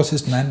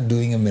demon-possessed man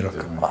doing a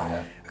miracle.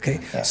 Yeah. Okay,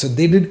 so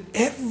they did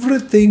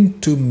everything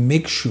to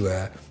make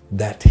sure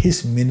that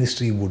his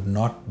ministry would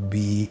not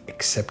be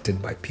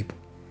accepted by people.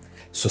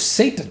 So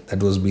Satan,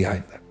 that was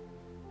behind that,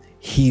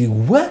 he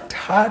worked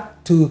hard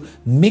to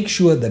make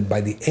sure that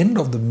by the end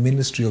of the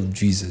ministry of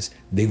Jesus,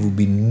 there would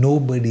be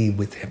nobody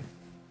with him.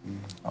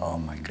 Oh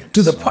my goodness.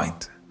 To the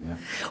point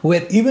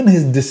where even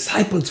his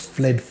disciples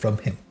fled from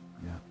him,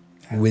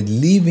 with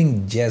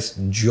leaving just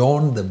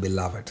John the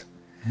beloved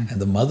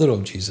and the mother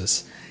of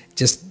Jesus,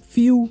 just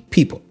few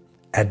people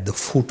at the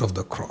foot of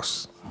the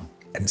cross.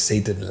 And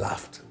Satan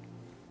laughed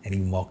and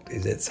he mocked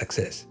his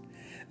success.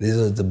 This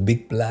was the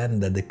big plan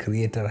that the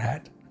Creator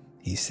had.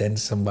 He sent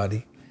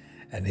somebody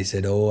and he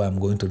said, oh, I'm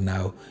going to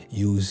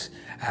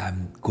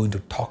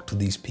talk to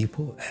these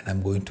people and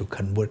I'm going to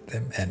convert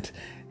them. And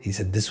he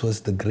said, this was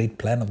the great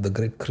plan of the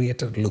great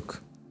Creator.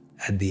 Look,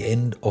 at the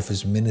end of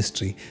his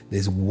ministry,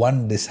 there's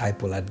one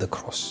disciple at the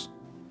cross.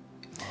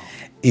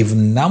 If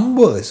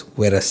numbers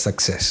were a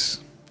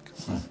success,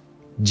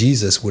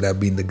 Jesus would have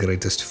been the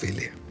greatest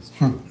failure.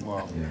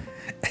 Wow.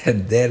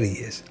 And there he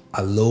is,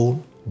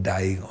 alone,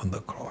 dying on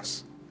the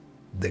cross.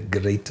 The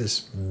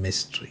greatest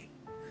mystery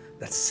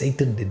that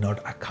Satan did not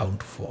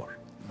account for.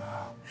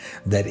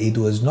 That it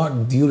was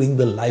not during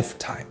the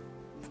lifetime,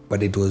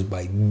 but it was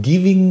by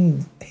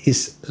giving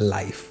his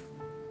life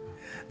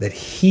that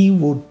he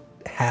would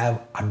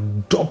have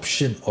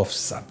adoption of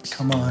sons.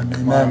 Come on,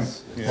 amen.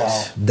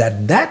 Yes. Wow.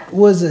 That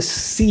was a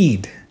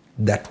seed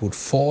that would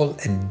fall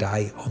and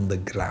die on the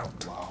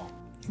ground. Wow.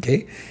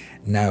 Okay?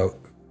 Now,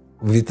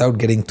 without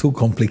getting too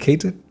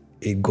complicated,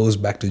 it goes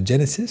back to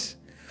Genesis,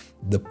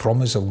 the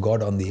promise of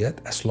God on the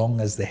earth, as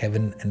long as the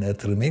heaven and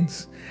earth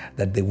remains,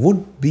 that there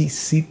would be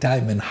seed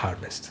time and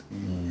harvest.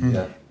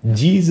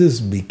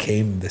 Jesus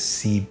became the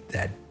seed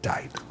that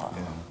died.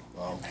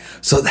 Wow.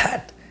 So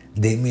that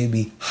there may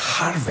be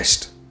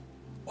harvest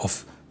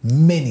of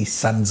many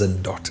sons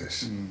and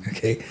daughters.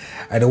 Okay?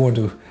 I don't want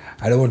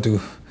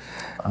to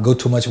go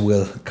too much.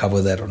 We'll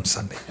cover that on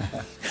Sunday.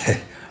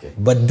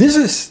 But this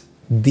is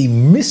the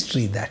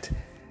mystery that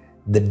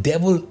the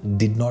devil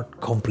did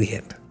not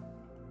comprehend.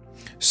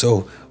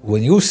 So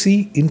when you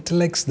see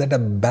intellects that are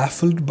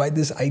baffled by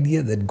this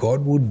idea that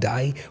God would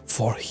die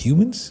for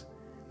humans,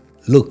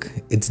 look,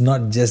 it's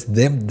not just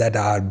them that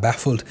are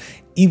baffled.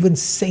 Even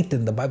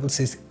Satan, the Bible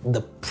says,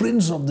 the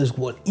prince of this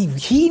world, if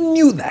he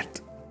knew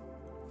that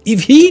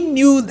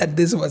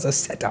this was a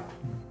setup,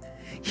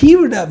 he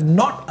would have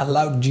not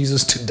allowed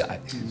Jesus to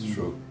die. It's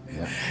true.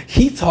 Yeah.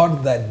 He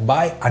thought that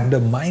by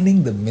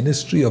undermining the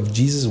ministry of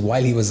Jesus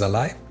while he was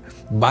alive,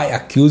 by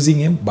accusing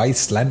him, by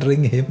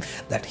slandering him,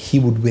 that he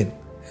would win.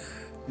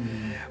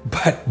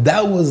 But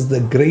that was the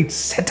great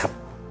setup.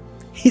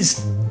 His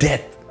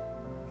death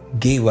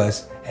gave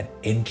us an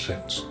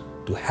entrance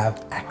to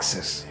have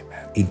access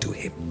into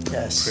him.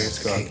 Yes. Praise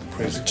God.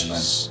 Praise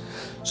Jesus.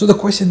 So the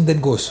question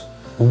then goes,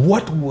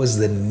 what was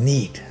the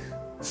need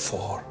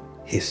for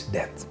his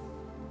death?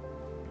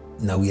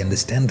 Now we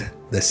understand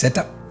the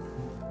setup,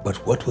 but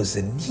what was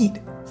the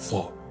need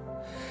for?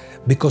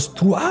 Because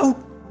throughout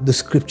the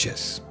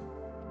scriptures,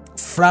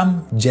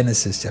 from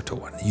Genesis chapter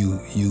 1,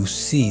 you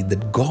see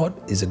that God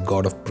is a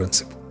God of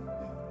principle.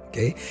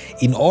 Okay?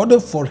 In order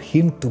for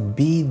him to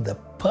be the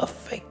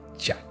perfect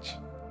judge,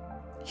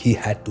 he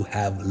had to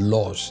have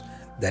laws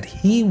that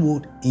he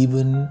would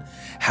even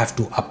have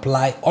to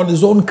apply on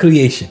his own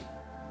creation.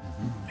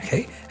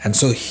 Okay? And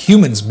so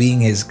humans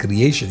being his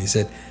creation, he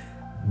said,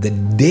 the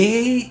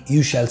day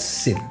you shall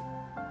sin,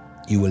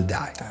 you will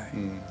die.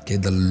 Okay?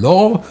 The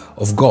law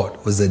of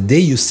God was the day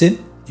you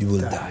sin, you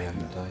will die.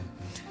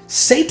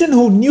 Satan,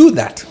 who knew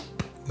that,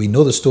 we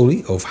know the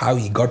story of how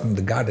he got in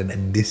the garden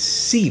and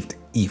deceived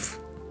Eve.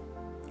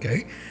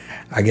 Okay?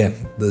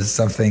 Again, this is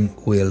something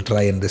we'll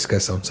try and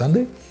discuss on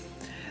Sunday.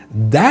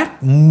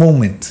 That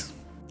moment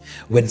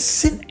when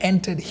sin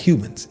entered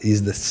humans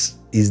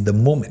is the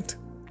moment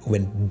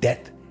when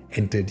death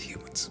entered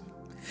humans.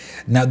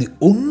 Now, the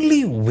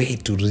only way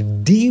to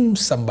redeem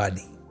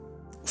somebody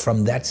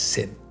from that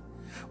sin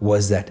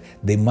was that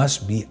there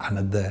must be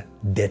another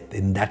death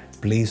in that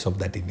place of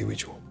that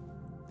individual.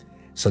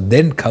 So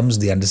then comes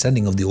the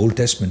understanding of the Old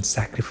Testament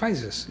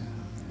sacrifices,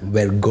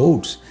 where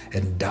goats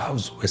and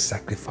doves were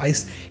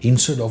sacrificed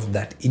instead of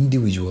that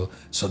individual,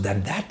 so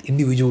that that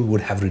individual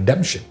would have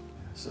redemption.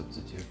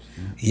 Substitute.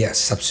 Yes,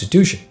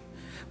 substitution.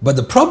 But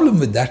the problem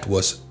with that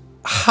was,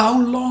 how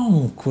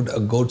long could a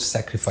goat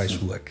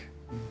sacrifice work?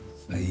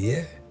 A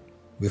year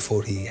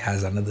before he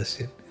has another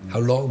sin. How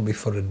long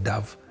before a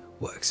dove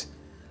works?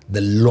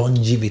 The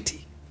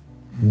longevity.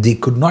 They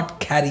could not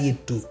carry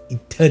it to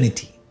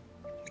eternity.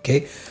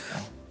 Okay?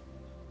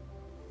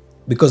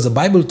 Because the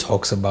Bible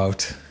talks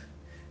about,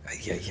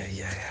 Go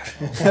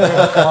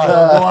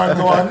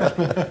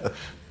on.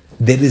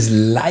 there is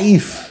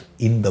life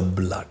in the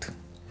blood.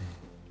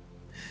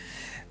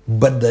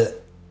 But the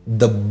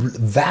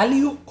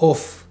value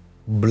of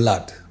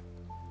blood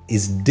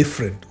is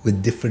different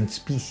with different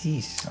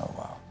species. Oh,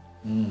 wow.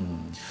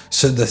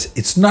 So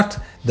it's not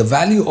the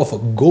value of a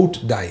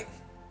goat dying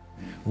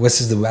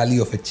versus the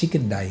value of a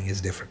chicken dying is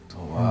different.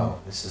 Oh, wow.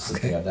 This is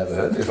something I've never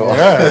heard before.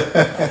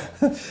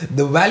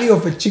 The value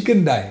of a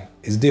chicken dying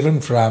is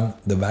different from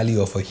the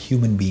value of a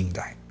human being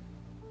dying.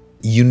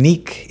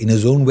 Unique in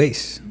his own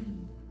ways.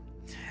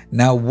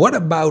 Now, what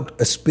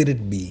about a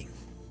spirit being?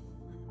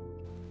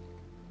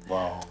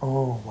 Wow.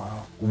 Oh,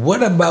 wow.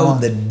 What about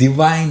the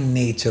divine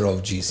nature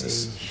of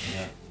Jesus?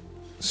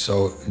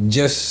 So,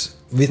 just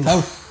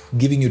without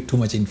giving you too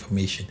much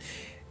information,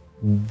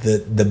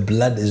 the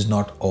blood is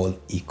not all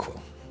equal.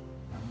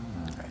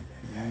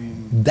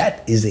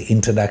 That is the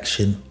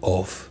introduction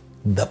of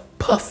the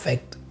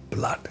perfect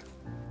blood.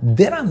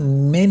 There are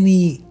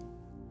many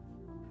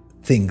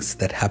things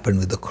that happen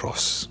with the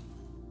cross.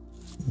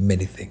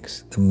 Many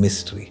things. The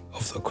mystery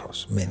of the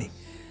cross. Many.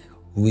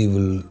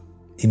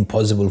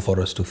 Impossible for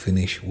us to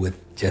finish with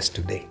just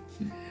today.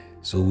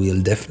 So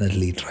we'll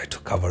definitely try to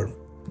cover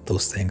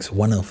those things.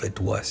 One of it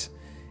was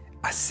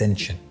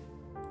ascension.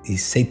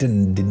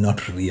 Satan did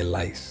not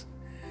realize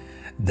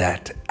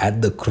that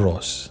at the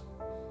cross,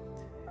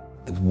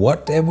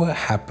 whatever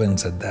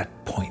happens at that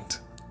point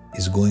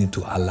is going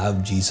to allow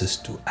Jesus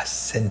to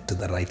ascend to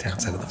the right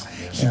hand side of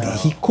the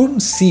He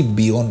couldn't see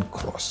beyond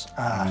cross.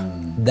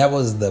 That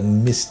was the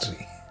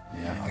mystery.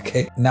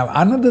 Okay. Now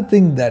another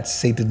thing that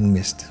Satan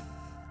missed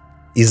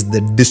is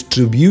the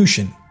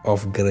distribution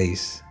of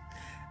grace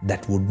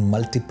that would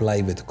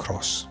multiply with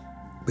cross,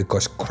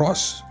 because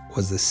cross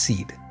was the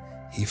seed.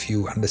 If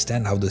you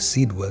understand how the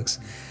seed works,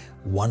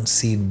 one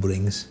seed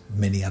brings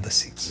many other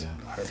seeds.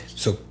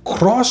 So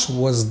cross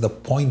was the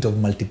point of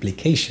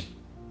multiplication.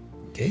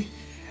 Okay,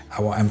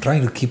 I'm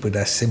trying to keep it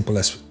as simple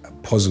as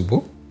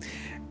possible.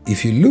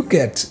 If you look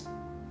at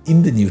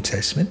in the New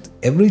Testament,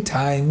 every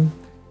time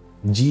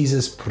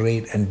Jesus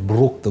prayed and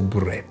broke the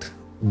bread,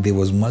 there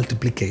was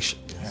multiplication.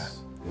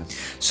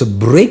 So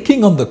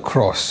breaking on the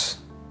cross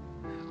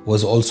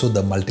was also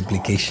the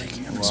multiplication.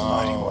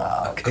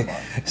 Wow. Okay,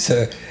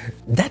 so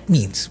that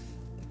means,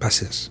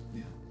 pastors,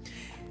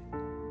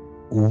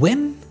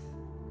 when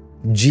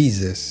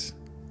Jesus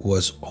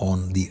was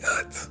on the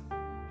earth,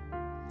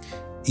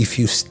 if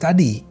you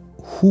study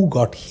who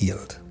got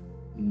healed,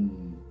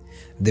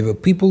 there were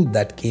people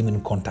that came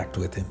in contact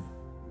with him.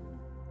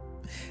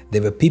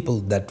 There were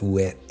people that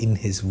were in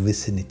his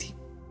vicinity.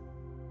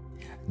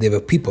 There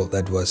were people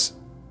that was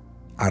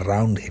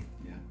around him.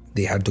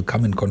 They had to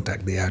come in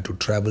contact. They had to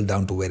travel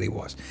down to where he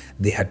was.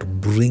 They had to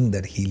bring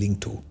that healing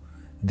to.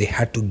 They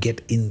had to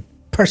get in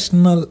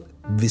personal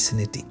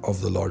vicinity of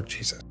the Lord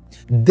Jesus.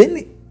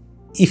 Then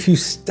if you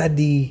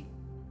study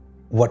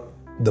what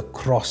the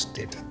cross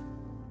did,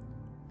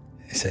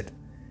 he said,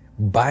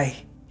 by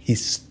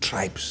his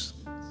stripes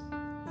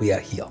we are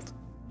healed.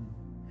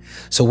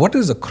 So what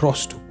does the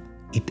cross do?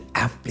 It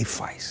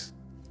amplifies.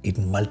 It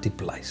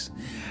multiplies.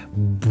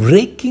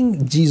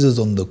 Breaking Jesus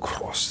on the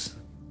cross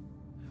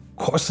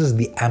causes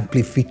the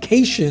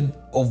amplification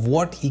of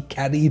what he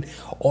carried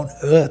on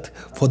earth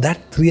for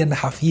that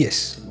 3.5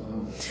 years.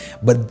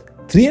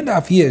 But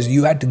 3.5 years,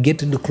 you had to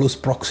get into close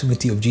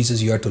proximity of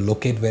Jesus. You had to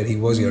locate where he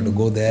was. You had to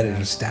go there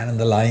and stand in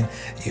the line.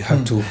 You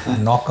had to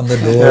knock on the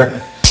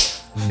door.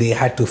 They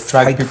had to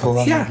Drag fight people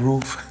on yeah. the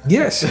roof.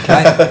 Yes,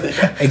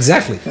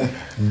 exactly.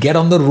 Get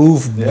on the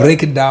roof,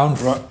 break it down,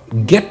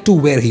 get to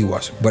where he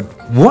was. But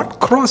what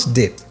cross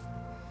did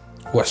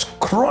was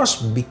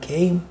cross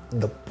became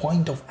the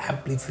point of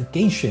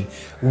amplification,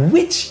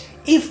 which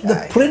if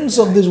the prince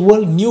of this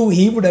world knew,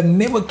 he would have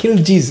never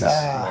killed Jesus.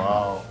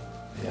 Wow.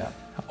 Yeah.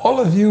 All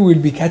of you will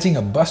be catching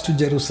a bus to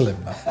Jerusalem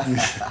now.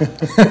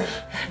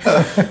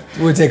 It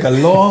will take a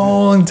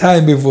long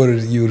time before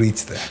you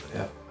reach there.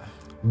 Yeah.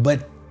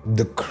 But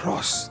the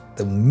cross,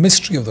 the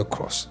mystery of the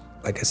cross,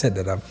 like I said,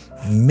 there are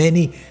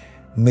many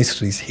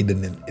mysteries hidden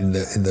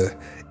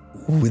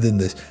within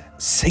this.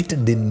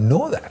 Satan didn't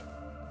know that.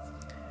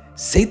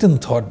 Satan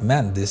thought,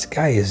 man, this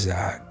guy is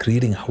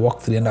creating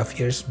havoc 3.5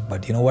 years,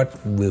 but you know what?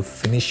 We'll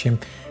finish him.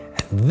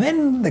 And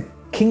when the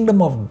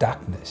kingdom of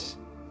darkness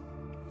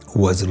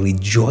was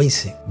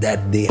rejoicing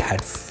that they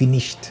had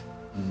finished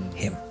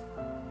him,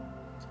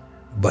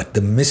 but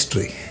the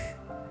mystery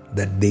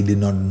that they did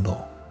not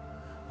know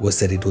was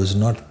that it was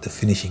not the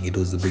finishing, it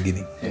was the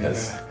beginning.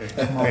 Yes.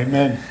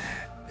 Amen.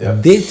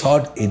 They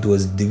thought it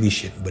was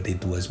division, but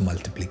it was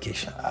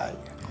multiplication.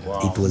 Wow.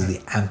 It was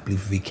the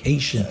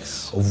amplification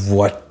of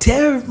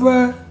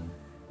whatever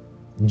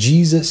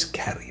Jesus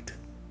carried.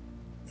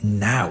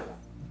 Now,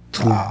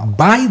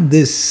 by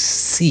this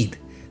seed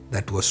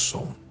that was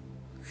sown,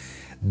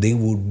 there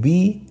would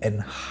be an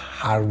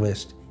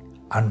harvest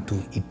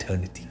unto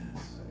eternity,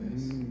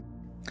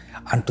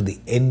 unto the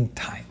end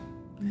time.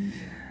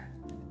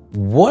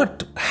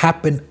 What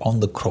happened on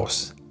the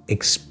cross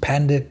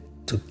expanded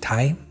to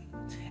time,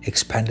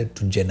 expanded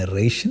to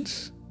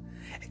generations.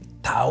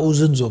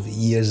 Thousands of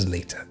years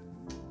later,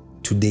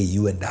 today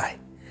you and I,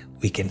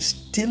 we can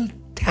still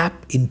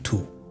tap into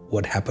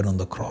what happened on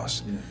the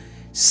cross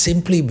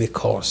simply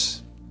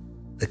because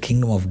the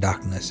kingdom of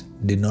darkness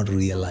did not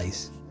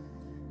realize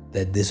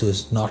that this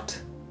was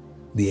not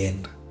the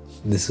end.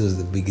 This was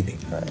the beginning.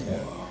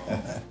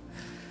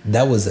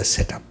 That was a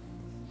setup.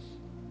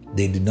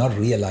 They did not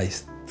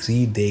realize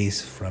 3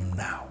 days from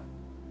now,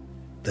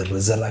 the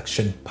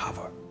resurrection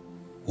power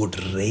would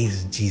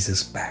raise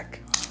Jesus back.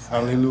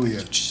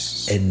 Hallelujah.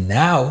 And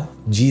now,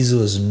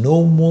 Jesus is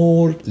no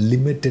more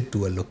limited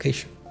to a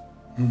location.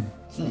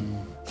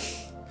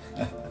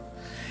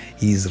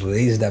 He is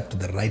raised up to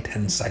the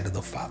right-hand side of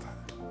the Father.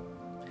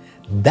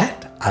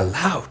 That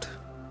allowed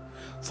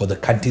for the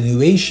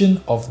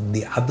continuation of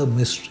the other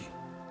mystery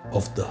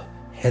of the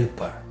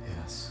Helper,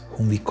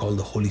 whom we call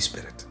the Holy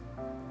Spirit.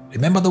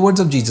 Remember the words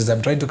of Jesus.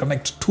 I'm trying to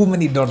connect too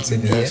many dots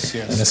in here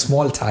in a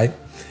small time.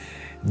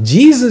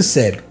 Jesus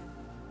said,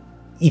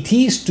 "It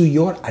is to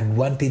your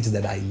advantage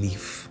that I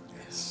leave."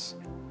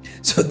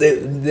 So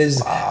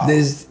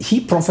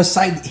he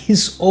prophesied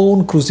his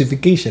own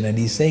crucifixion, and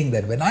he's saying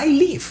that when I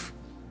leave,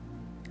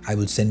 I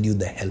will send you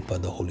the Helper,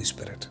 the Holy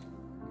Spirit.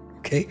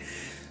 Okay?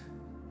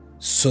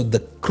 So the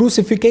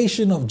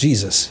crucifixion of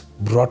Jesus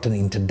brought an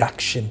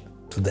introduction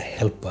to the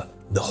Helper,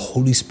 the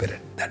Holy Spirit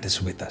that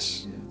is with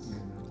us,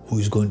 who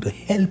is going to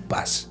help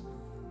us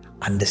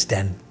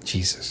understand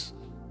Jesus,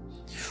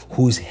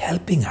 who is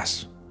helping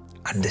us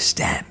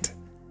understand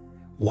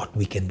what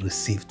we can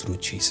receive through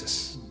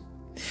Jesus,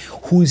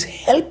 who is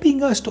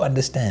helping us to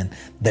understand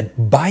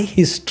that by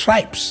His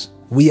stripes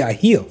we are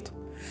healed,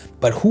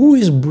 but who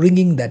is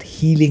bringing that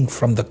healing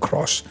from the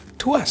cross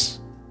to us?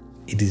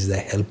 It is the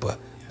Helper,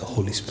 the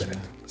Holy Spirit.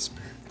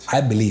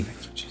 I believe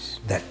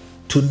that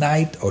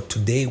tonight or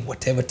today,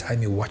 whatever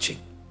time you're watching,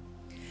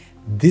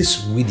 this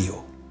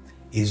video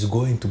is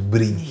going to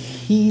bring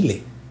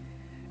healing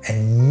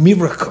and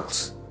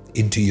miracles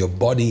into your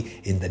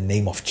body in the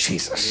name of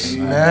Jesus.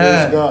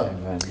 Praise God.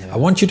 I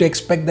want you to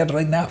expect that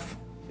right now.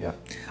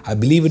 I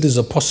believe it is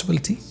a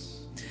possibility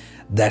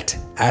that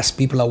as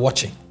people are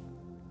watching,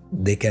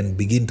 they can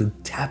begin to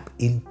tap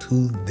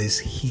into this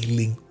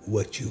healing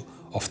virtue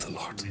of the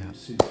Lord.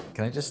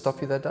 Can I just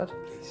stop you there, Dad?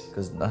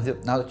 Because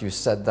now that you've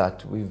said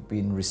that, we've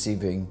been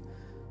receiving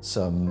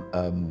some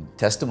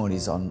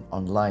testimonies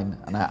online,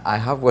 and I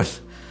have one.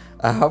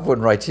 I have one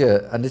right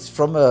here, and it's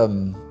from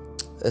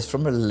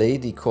a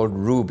lady called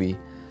Ruby,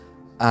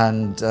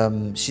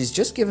 and she's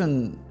just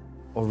given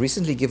or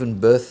recently given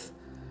birth,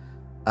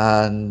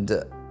 and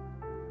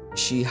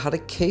she had a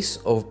case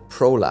of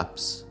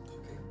prolapse.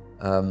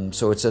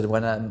 So it's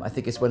when I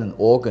think it's when an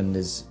organ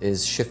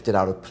is shifted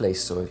out of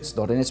place, so it's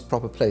not in its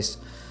proper place.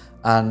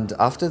 And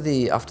after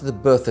the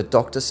birth, the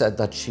doctor said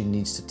that she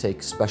needs to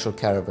take special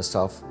care of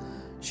herself.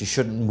 She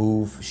shouldn't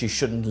move. She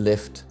shouldn't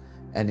lift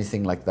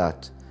anything like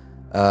that.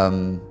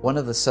 One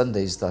of the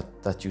Sundays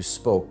that you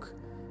spoke,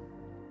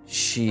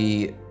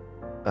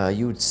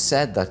 you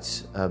said that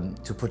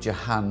to put your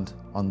hand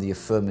on the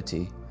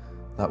infirmity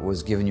that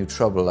was giving you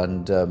trouble,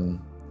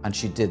 and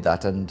she did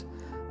that,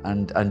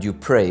 and you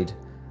prayed.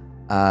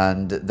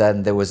 And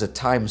then there was a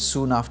time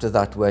soon after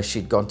that where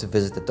she'd gone to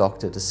visit the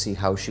doctor to see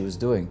how she was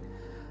doing.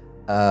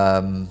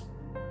 And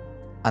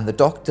the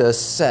doctor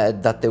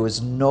said that there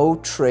was no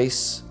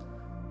trace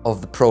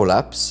of the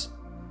prolapse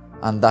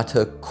and that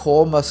her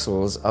core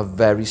muscles are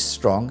very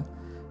strong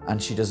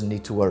and she doesn't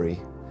need to worry.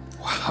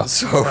 Wow.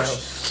 So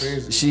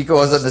she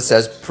goes on and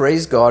says,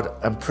 praise God,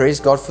 and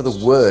praise God for the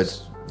word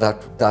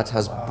that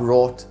has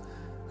brought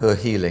her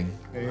healing.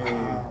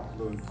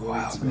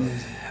 Wow.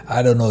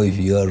 I don't know if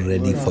you're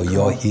ready for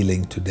your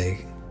healing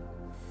today,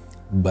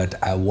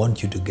 but I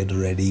want you to get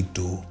ready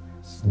to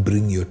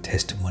bring your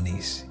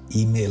testimonies.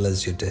 Email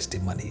us your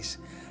testimonies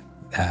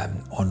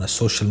on a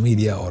social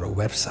media or a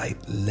website.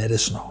 Let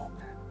us know.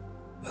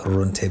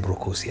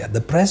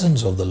 The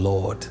presence of the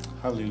Lord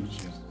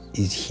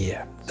is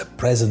here. The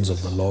presence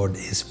of the Lord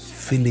is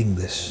filling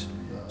this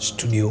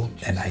studio,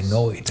 and I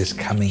know it is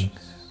coming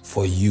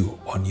for you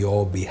on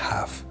your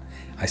behalf.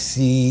 I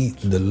see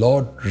the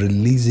Lord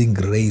releasing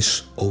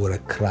grace over a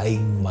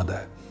crying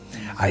mother.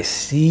 I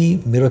see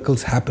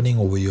miracles happening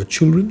over your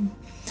children.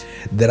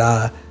 There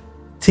are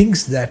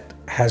things that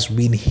has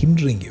been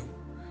hindering you.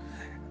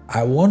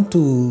 I want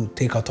to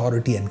take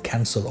authority and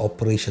cancel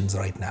operations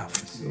right now.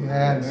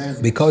 Yes.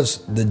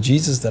 Because the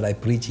Jesus that I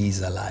preach,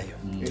 He's alive.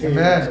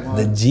 Amen.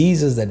 The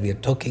Jesus that we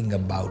are talking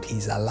about,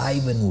 He's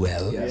alive and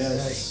well.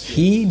 Yes.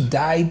 He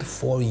died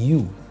for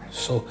you.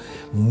 So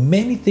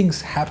many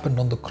things happened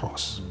on the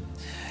cross.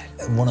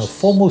 One of the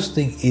foremost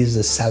thing is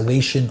the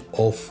salvation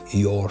of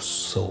your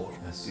soul.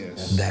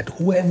 Yes. That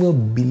whoever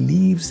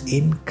believes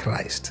in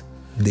Christ,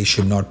 they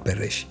should not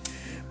perish,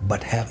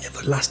 but have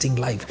everlasting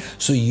life.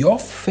 So your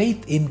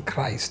faith in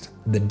Christ,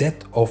 the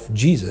death of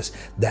Jesus,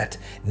 that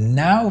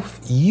now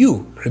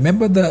you,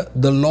 remember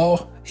the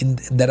law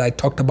that I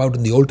talked about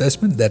in the Old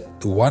Testament,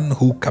 that the one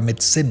who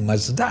commits sin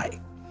must die.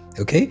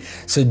 Okay?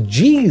 So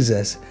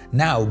Jesus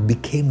now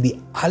became the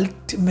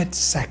ultimate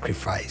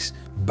sacrifice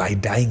by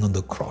dying on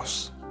the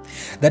cross.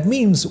 That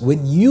means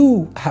when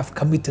you have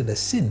committed a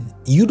sin,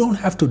 you don't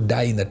have to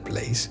die in that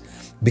place,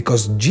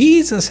 because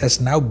Jesus has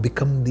now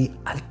become the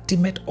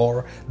ultimate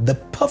or the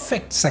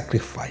perfect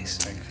sacrifice.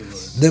 Thank you,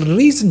 Lord. The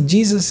reason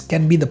Jesus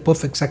can be the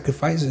perfect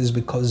sacrifice is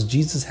because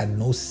Jesus had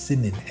no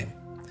sin in Him.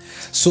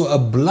 So a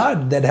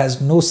blood that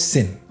has no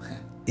sin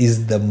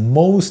is the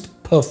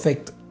most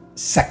perfect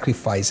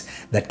sacrifice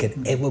that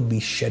can ever be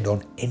shed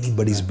on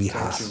anybody's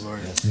behalf. Thank you,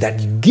 Lord.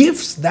 That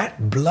gives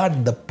that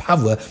blood the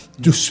power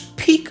to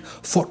speak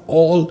for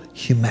all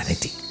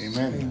humanity.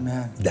 Amen.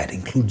 Amen. That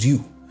includes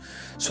you.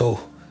 So,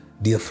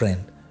 dear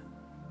friend,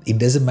 it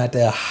doesn't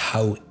matter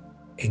how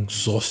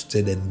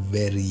exhausted and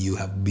weary you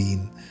have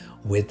been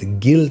with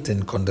guilt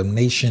and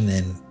condemnation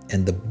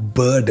and the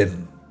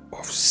burden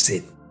of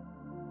sin.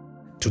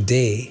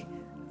 Today,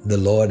 the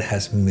Lord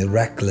has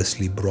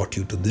miraculously brought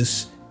you to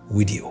this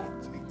video.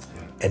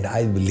 And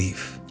I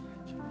believe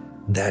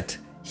that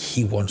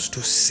He wants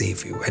to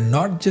save you. And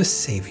not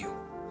just save you,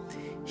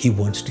 He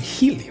wants to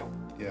heal you.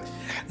 Yes.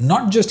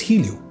 Not just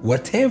heal you,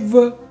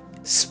 whatever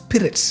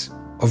spirits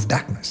of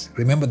darkness.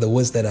 Remember the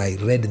words that I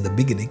read in the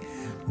beginning,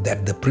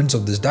 that the prince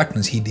of this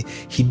darkness, he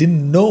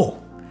didn't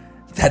know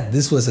that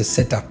this was a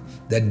setup,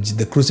 that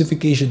the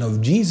crucifixion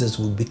of Jesus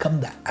will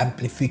become the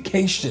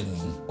amplification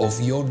of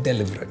your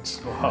deliverance,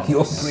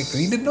 your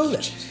breakthrough. He didn't know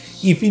that.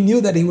 If he knew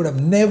that, he would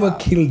have never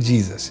killed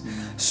Jesus.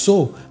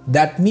 So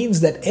that means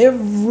that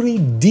every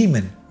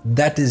demon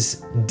that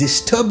is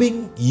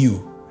disturbing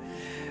you,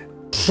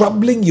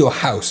 troubling your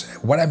house,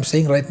 what I'm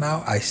saying right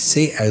now, I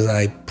say as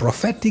I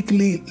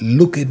prophetically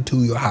look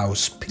into your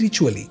house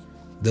spiritually,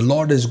 the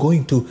Lord is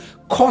going to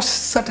cause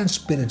certain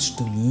spirits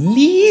to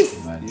leave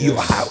your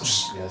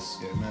house. Yes.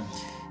 Amen.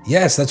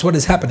 Yes, that's what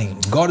is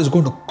happening. God is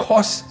going to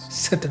cause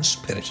certain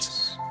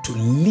spirits to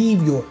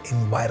leave your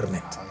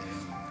environment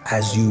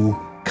as you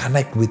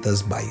connect with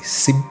us by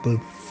simple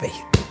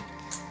faith.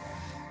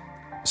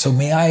 So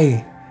may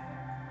I,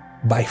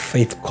 by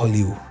faith, call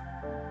you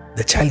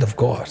the child of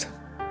God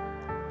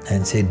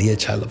and say, dear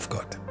child of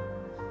God,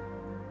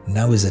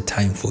 now is the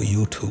time for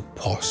you to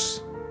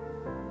pause.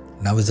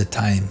 Now is the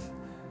time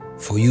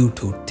for you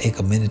to take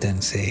a minute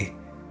and say,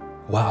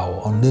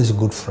 wow, on this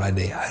Good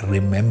Friday, I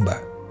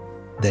remember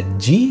that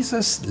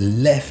Jesus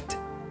left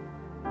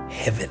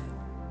heaven,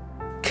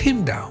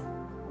 came down,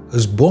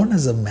 was born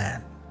as a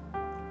man,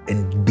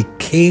 and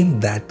became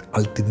that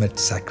ultimate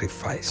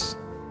sacrifice.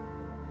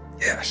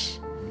 Yes.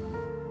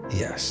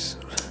 Yes.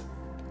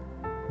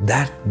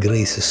 That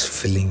grace is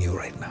filling you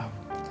right now.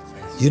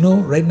 You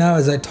know, right now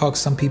as I talk,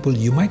 some people,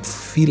 you might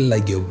feel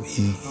like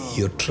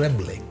you're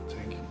trembling.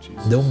 Thank you,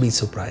 Jesus. Don't be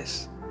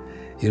surprised.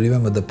 You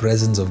remember the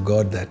presence of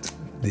God that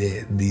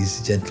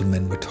these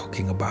gentlemen were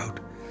talking about.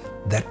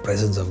 That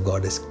presence of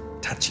God is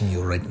touching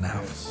you right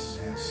now.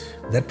 Yes.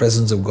 That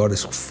presence of God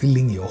is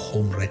filling your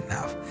home right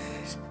now.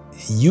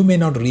 You may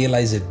not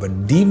realize it,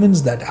 but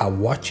demons that are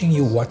watching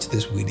you watch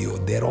this video,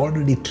 they're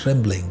already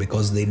trembling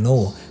because they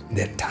know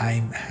their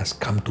time has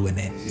come to an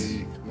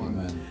end.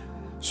 Amen.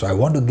 So I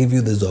want to give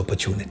you this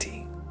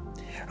opportunity.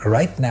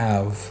 Right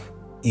now,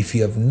 if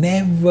you have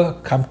never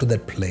come to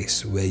that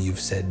place where you've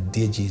said,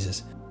 dear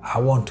Jesus, I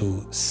want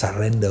to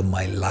surrender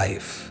my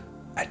life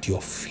at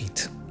your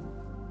feet.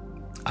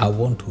 I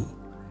want to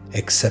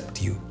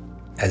accept you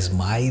as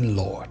my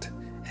Lord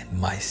and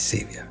my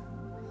Savior.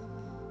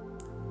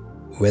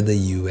 Whether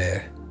you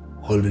were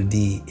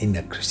already in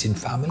a Christian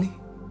family,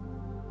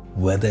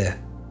 whether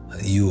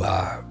you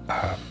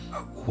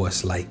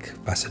was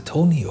like Pastor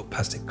Tony or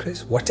Pastor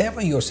Chris,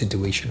 whatever your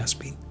situation has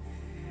been,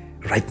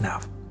 right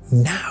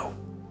now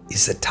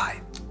is the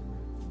time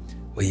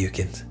where you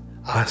can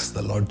ask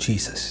the Lord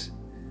Jesus.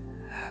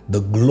 The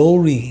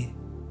glory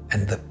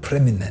and the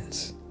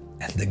preeminence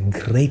and the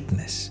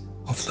greatness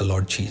of the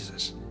Lord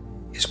Jesus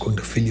is going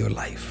to fill your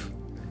life.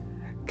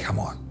 Come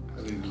on.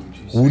 Hallelujah,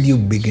 Jesus. Would you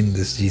begin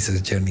this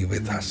Jesus journey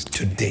with us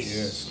today?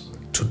 Yes.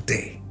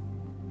 Today.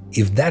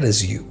 If that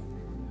is you,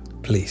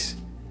 please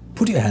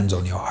put your hands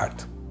on your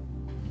heart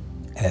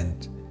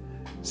and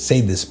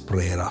say this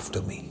prayer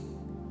after me.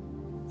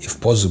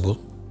 If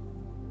possible,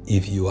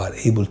 if you are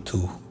able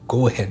to,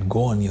 go ahead,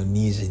 go on your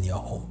knees in your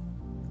home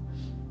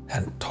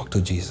and talk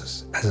to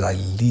Jesus as I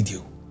lead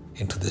you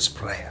into this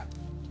prayer.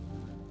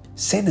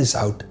 Say this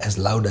out as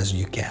loud as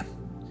you can.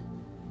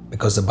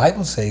 Because the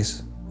Bible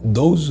says,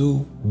 those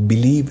who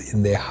believe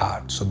in their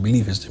heart, so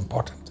belief is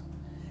important,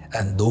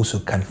 and those who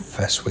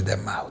confess with their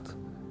mouth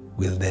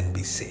will then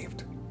be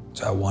saved.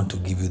 So I want to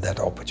give you that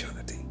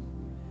opportunity,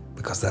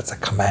 because that's a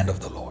command of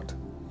the Lord.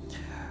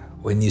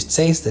 When it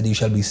says that you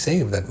shall be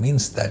saved, that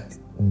means that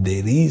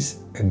there is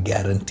a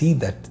guarantee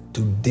that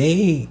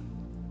today,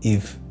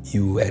 if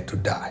you were to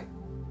die,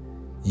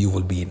 you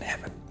will be in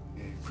heaven.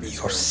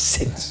 Your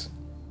sins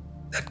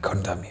that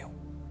condemn you,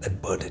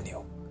 that burden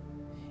you,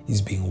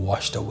 is being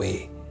washed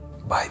away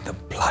by the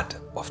blood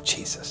of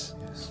Jesus.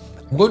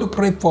 I'm going to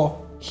pray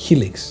for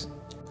healings.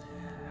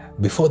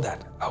 Before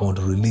that, I want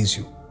to release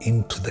you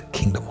into the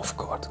kingdom of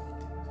God.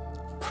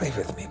 Pray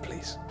with me,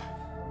 please.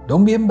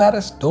 Don't be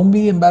embarrassed. Don't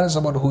be embarrassed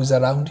about who is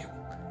around you.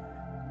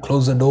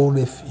 Close the door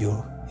if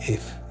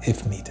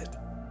needed,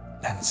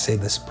 and say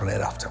this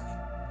prayer after me.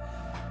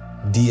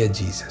 Dear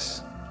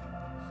Jesus,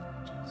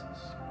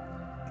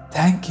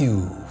 thank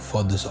you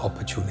for this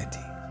opportunity.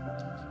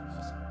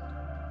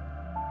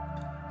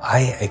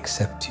 I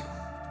accept you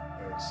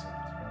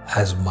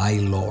as my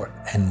Lord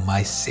and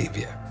my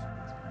Savior.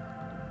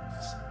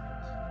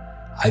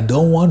 I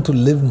don't want to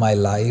live my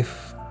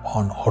life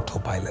on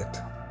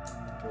autopilot.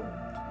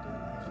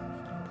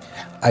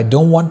 I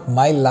don't want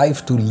my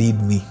life to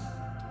lead me.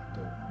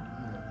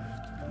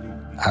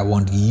 I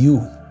want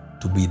you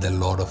to be the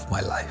Lord of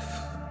my life.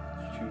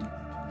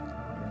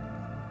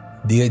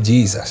 Dear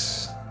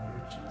Jesus,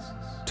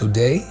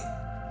 today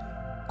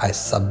I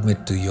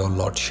submit to your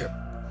Lordship.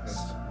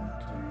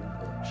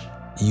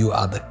 You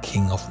are the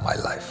King of my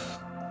life.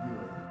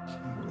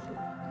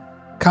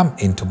 Come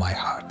into my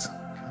heart.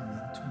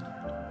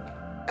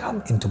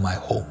 Come into my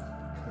home.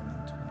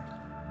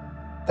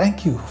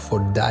 Thank you for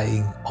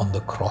dying on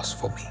the cross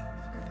for me.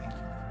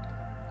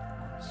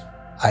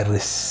 I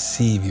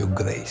receive your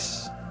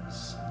grace.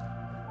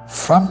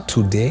 From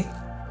today,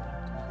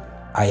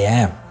 I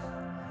am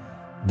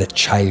the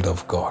child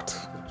of God.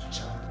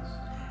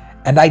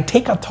 And I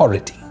take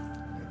authority.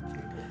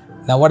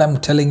 Now what I'm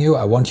telling you,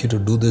 I want you to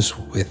do this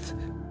with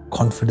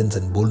confidence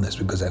and boldness,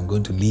 because I'm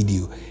going to lead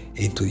you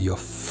into your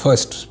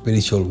first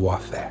spiritual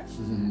warfare.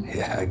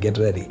 Yeah, get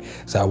ready.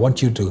 So I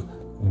want you to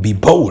be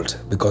bold,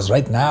 because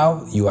right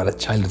now you are a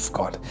child of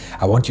God.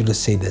 I want you to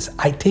say this: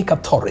 I take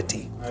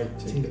authority. I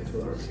take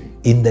authority.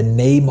 In the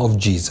name of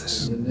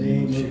Jesus. In the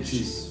name of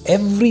Jesus.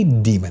 Every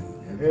demon,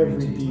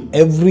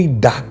 every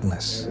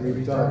darkness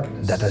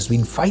that has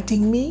been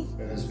fighting me,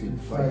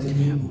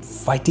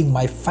 fighting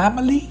my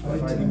family,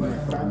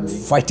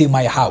 fighting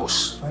my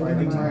house,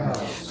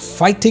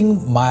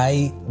 fighting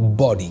my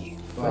body,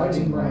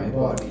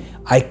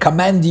 I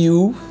command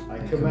you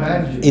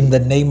in the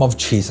name of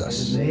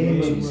Jesus.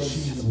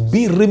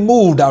 Be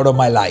removed out of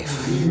my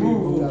life.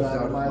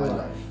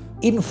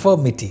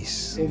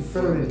 Infirmities,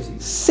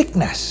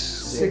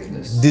 sickness,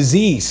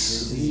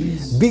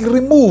 disease, be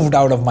removed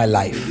out of my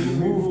life.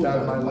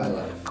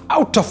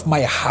 Out of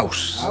my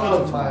house.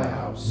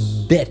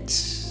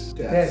 Death.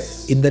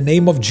 In the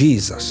name of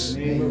Jesus,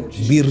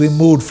 be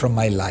removed from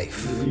my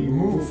life.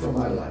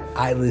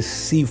 I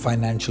receive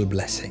financial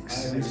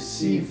blessings.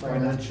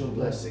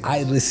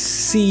 I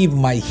receive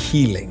my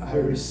healing.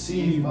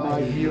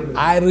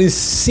 I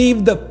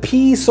receive the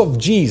peace of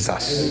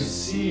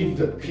Jesus.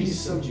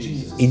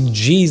 In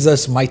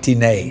Jesus' mighty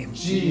name.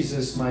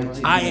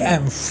 I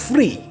am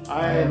free.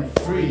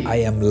 I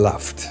am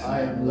loved.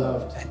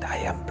 And I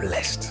am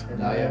blessed.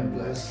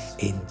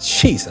 In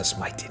Jesus'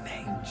 mighty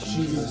name.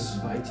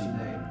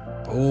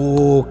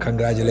 Oh,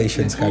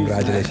 congratulations,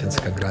 congratulations,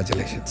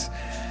 congratulations.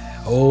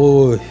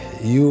 Oh,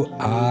 you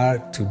are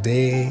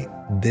today,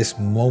 this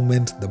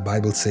moment, the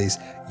Bible says,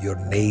 your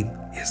name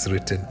is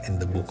written in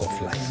the book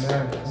of life.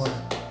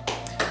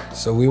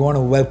 So we want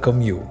to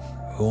welcome you.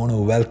 We want to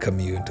welcome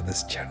you into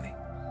this journey.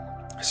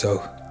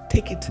 So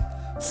take it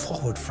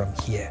forward from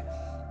here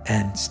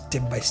and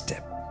step by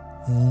step,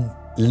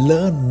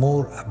 learn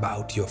more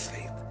about your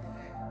faith.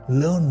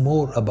 Learn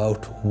more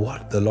about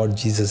what the Lord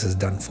Jesus has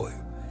done for you.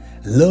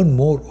 Learn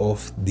more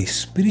of the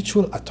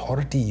spiritual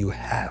authority you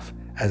have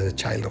as a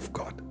child of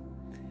God.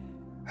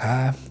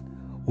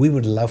 We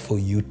would love for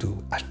you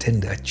to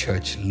attend a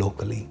church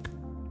locally.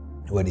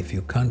 But if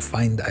you can't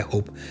find, I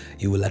hope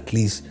you will at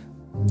least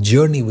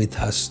journey with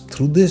us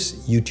through this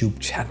YouTube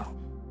channel.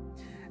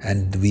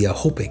 And we are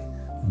hoping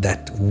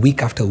that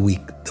week after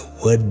week, the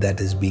word that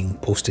is being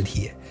posted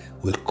here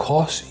will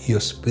cause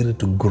your spirit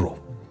to grow.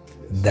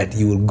 That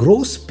you will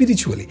grow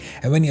spiritually.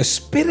 And when your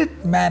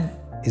spirit man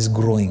is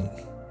growing,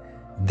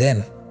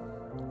 then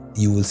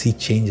you will see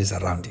changes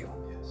around you.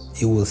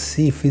 You will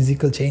see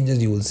physical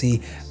changes. You will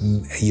see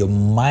your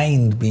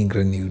mind being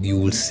renewed. You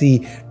will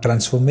see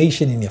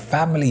transformation in your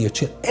family, your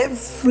children.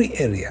 Every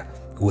area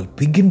will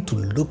begin to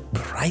look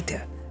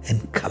brighter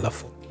and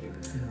colorful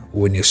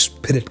when your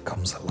spirit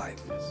comes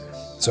alive.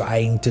 So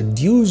I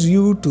introduce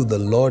you to the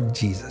Lord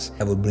Jesus.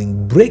 I will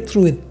bring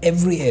breakthrough in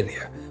every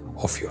area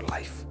of your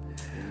life.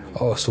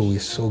 Oh, so we're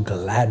so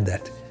glad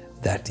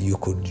that you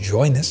could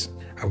join us.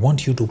 I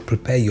want you to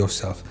prepare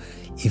yourself.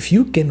 If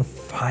you can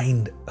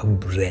find a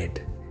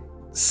bread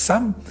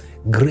some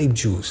grape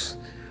juice,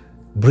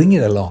 bring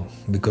it along,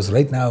 because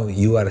right now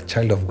you are a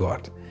child of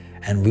God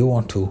and we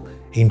want to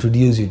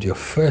introduce you to your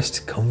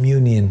first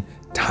communion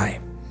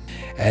time.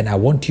 And I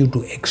want you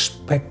to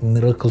expect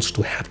miracles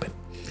to happen.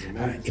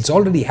 It's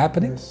already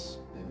happening.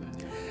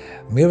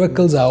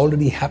 Miracles are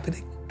already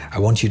happening. I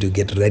want you to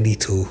get ready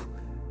to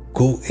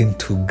go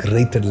into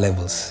greater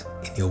levels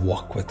in your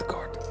walk with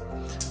God.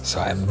 So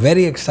I'm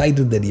very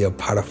excited that you're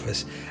part of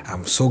us.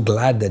 I'm so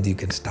glad that you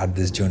can start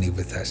this journey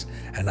with us.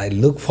 And I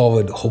look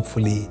forward,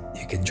 hopefully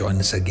you can join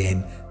us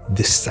again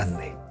this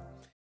Sunday.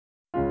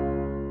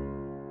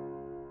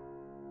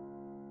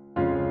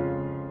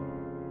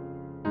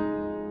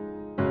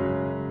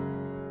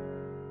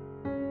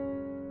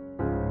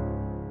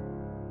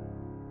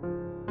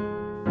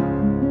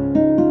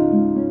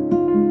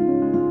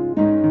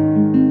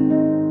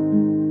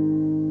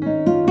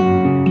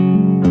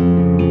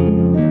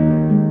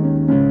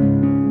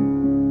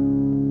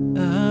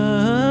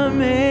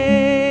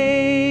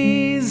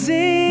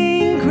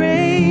 Amazing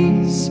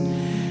grace,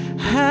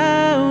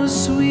 how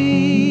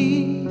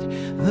sweet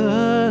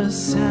the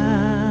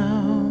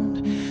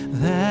sound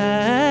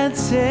that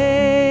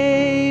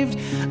saved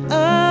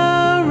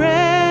a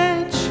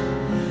wretch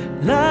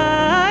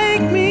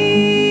like me.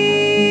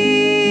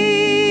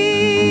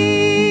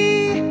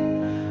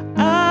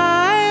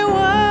 I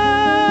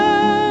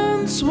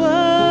once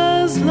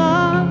was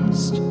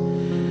lost,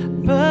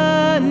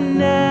 but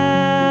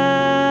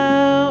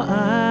now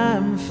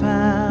I'm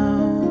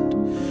found.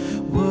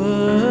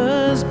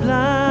 Was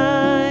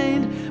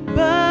blind,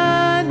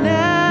 but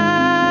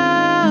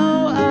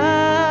now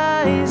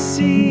I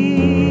see.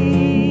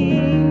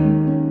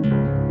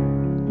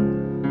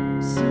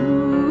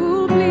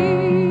 Sublime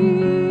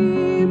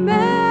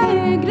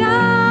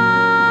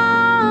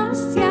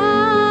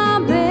gracia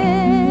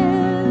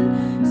del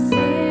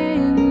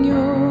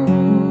Señor,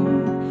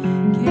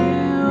 que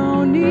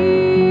un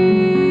infeliz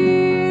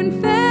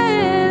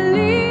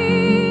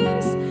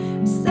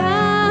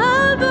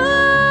salvó.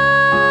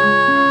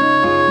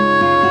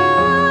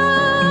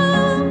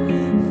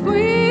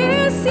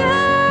 Fui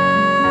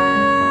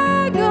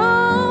ciego,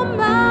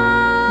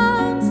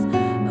 mas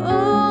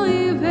hoy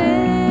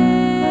veo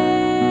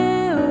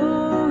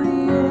yo,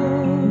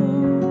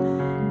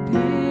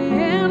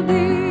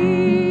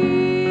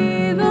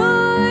 perdido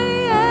y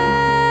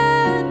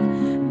él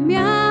me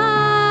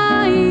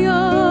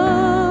halló.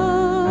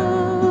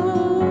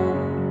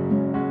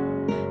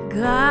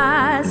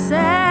 Grâce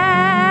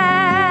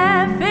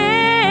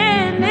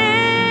infinie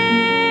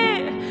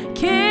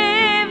qui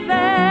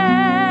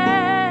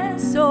veut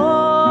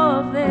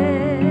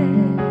sauver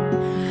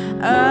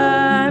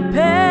un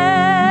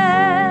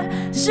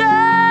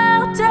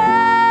pécheur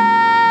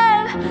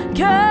tel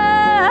que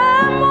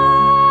moi.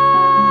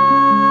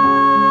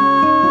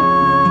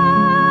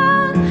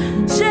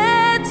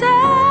 J'étais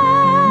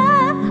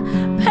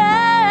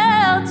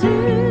perdu,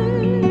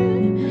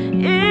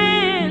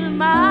 il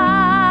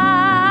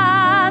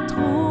m'a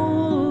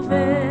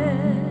trouvé.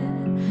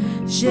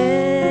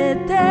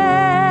 J'étais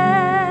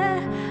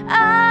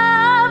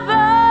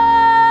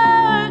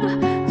aveugle,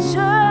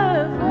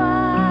 je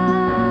vois.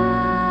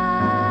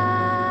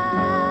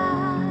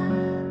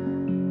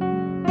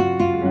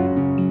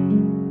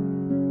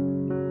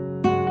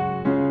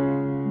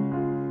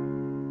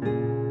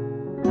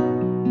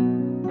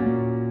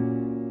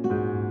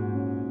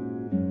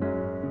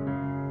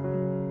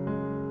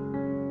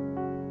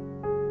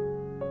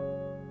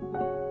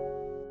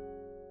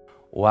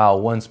 Wow,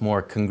 once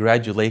more,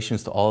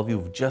 congratulations to all of you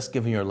who've just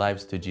given your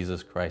lives to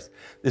Jesus Christ.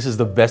 This is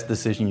the best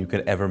decision you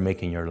could ever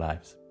make in your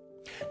lives.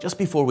 Just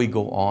before we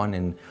go on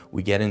and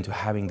we get into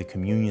having the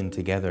communion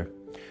together,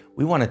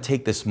 we want to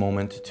take this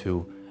moment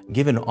to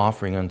give an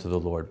offering unto the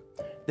Lord.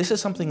 This is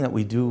something that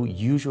we do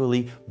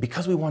usually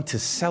because we want to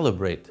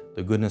celebrate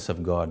the goodness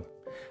of God.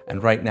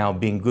 And right now,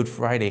 being Good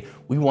Friday,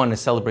 we want to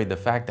celebrate the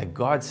fact that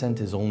God sent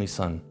His only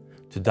Son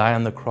to die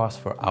on the cross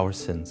for our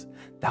sins,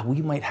 that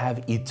we might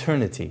have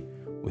eternity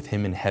with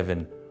Him in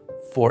heaven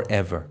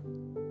forever.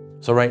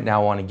 So right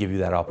now, I want to give you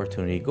that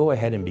opportunity. Go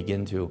ahead and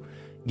begin to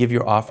give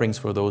your offerings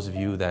for those of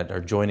you that are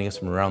joining us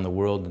from around the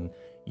world and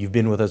you've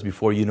been with us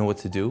before, you know what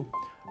to do.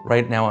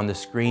 Right now on the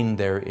screen,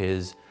 there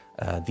is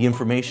the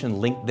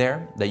information link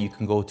there that you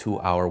can go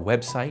to our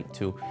website,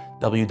 to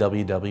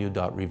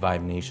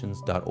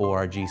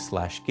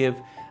www.revivenations.org/give,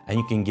 and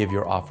you can give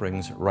your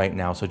offerings right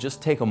now. So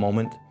just take a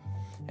moment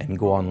and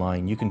go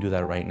online. You can do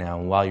that right now.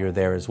 And while you're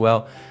there as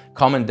well,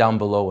 comment down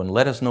below and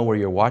let us know where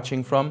you're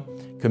watching from.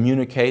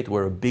 Communicate.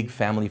 We're a big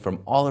family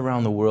from all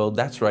around the world.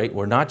 That's right.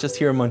 We're not just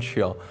here in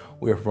Montreal.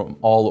 We're from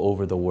all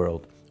over the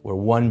world. We're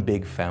one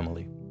big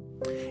family.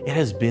 It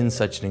has been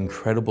such an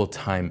incredible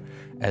time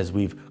as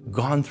we've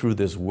gone through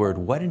this word.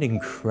 What an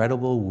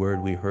incredible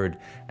word we heard.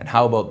 And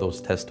how about those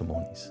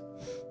testimonies?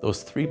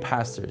 Those three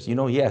pastors,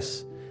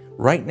 yes,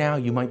 right now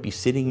you might be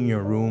sitting in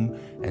your room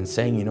and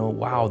saying,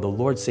 wow, the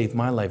Lord saved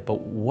my life,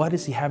 but what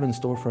does He have in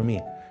store for me?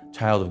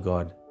 Child of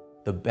God,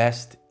 the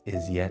best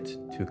is yet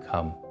to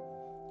come.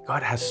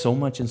 God has so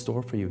much in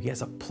store for you. He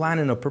has a plan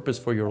and a purpose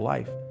for your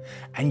life.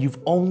 And you've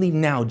only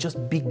now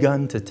just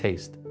begun to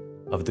taste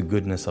of the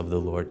goodness of the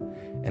Lord.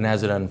 And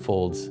as it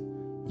unfolds,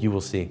 you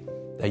will see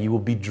that you will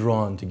be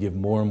drawn to give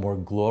more and more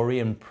glory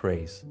and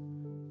praise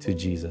to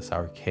Jesus,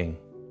 our King.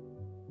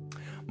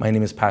 My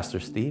name is Pastor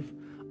Steve.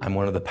 I'm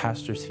one of the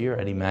pastors here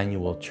at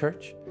Emmanuel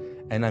Church,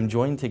 and I'm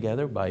joined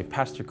together by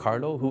Pastor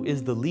Carlo, who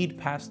is the lead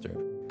pastor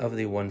of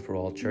the One for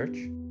All Church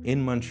in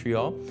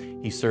Montreal.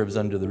 He serves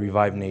under the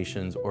Revive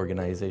Nations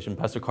organization.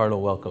 Pastor Carlo,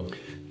 welcome.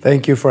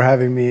 Thank you for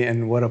having me,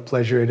 and what a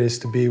pleasure it is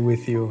to be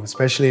with you,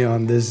 especially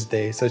on this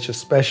day, such a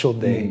special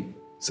day.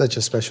 Such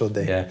a special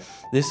day. Yeah,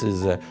 this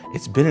is,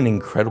 it's been an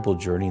incredible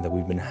journey that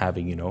we've been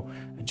having, you know,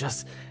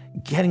 just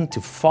getting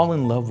to fall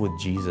in love with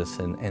Jesus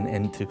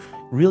and to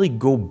really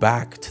go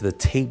back to the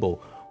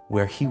table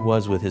where he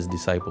was with his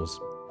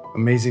disciples.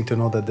 Amazing to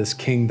know that this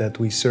King that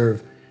we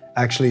serve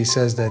actually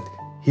says that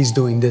he's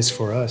doing this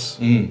for us.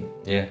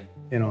 Yeah.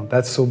 You know,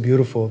 that's so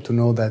beautiful to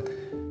know that,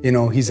 you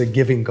know, he's a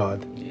giving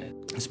God. Yeah.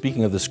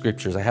 Speaking of the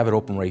scriptures, I have it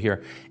open right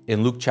here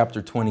in Luke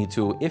chapter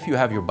 22. If you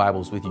have your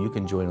Bibles with you, you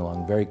can join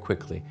along very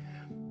quickly.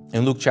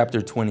 In Luke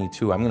chapter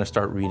 22, I'm going to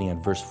start reading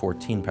at verse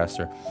 14,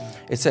 Pastor.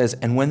 It says,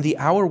 "And when the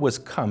hour was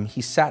come,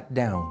 he sat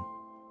down,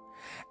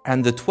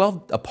 and the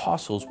 12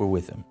 apostles were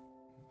with him.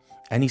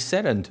 And he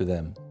said unto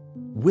them,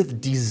 With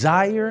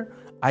desire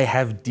I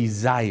have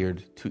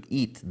desired to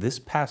eat this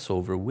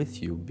Passover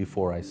with you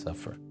before I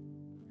suffer.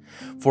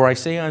 For I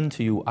say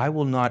unto you, I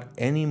will not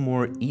any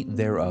more eat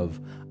thereof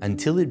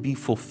until it be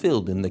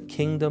fulfilled in the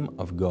kingdom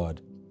of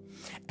God.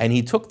 And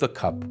he took the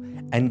cup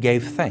and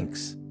gave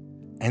thanks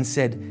and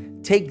said,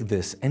 Take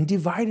this and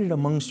divide it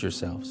amongst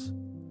yourselves.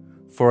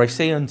 For I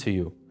say unto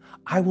you,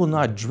 I will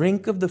not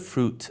drink of the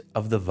fruit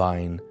of the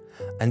vine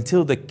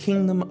until the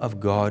kingdom of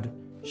God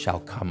shall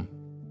come.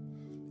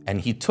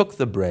 And he took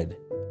the bread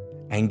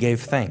and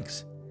gave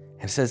thanks.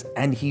 And it says,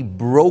 and he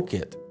broke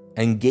it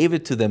and gave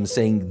it to them,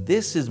 saying,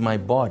 This is my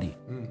body,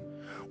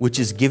 which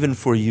is given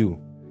for you.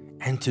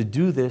 And to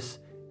do this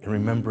in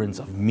remembrance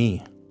of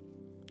me.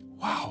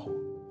 Wow.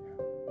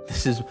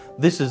 This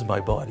is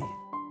my body.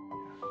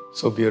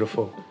 So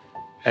beautiful.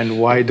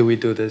 And why do we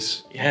do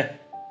this? Yeah.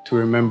 To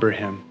remember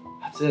him.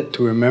 That's it.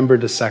 To remember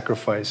the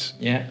sacrifice.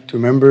 Yeah. To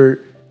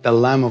remember the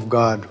Lamb of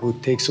God who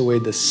takes away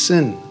the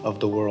sin of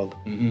the world.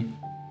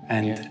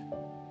 And,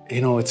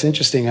 you know, it's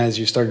interesting as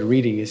you started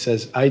reading, it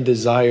says, I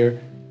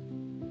desire,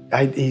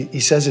 he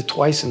says it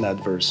twice in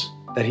that verse,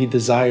 that he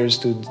desires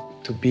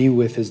to be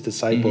with his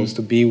disciples,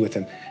 to be with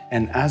him.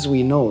 And as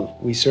we know,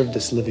 we serve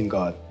this living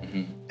God.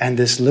 And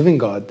this living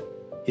God,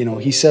 you know,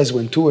 he says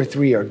when 2 or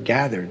 3 are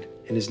gathered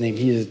in his name,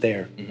 he is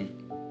there.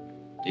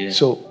 Yeah.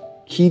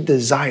 So he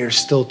desires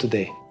still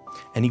today.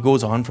 And he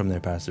goes on from there,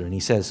 Pastor, and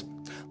he says,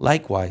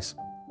 likewise,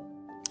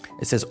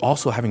 it says,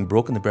 also having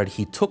broken the bread,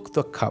 he took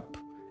the cup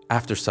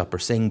after supper,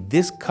 saying,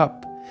 This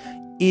cup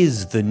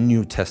is the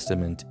New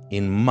Testament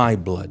in my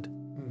blood,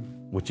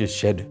 which is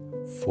shed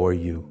for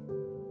you.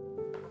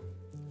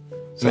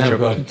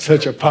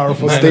 Such a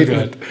powerful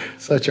statement.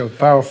 Such a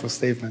powerful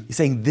statement. He's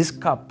saying this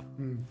cup,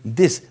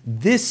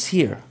 this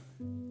here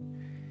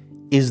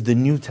is the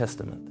New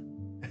Testament.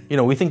 You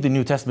know, we think the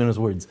New Testament is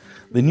words.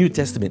 The New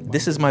Testament,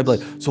 this is my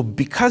blood. So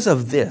because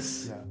of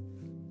this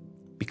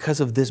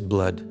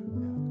blood,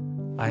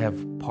 I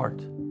have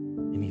part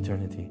in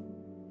eternity.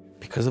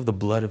 Because of the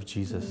blood of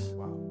Jesus,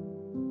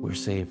 we're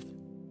saved.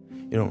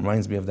 You know, it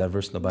reminds me of that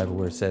verse in the Bible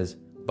where it says,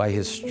 by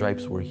his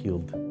stripes we're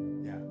healed.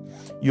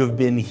 You have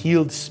been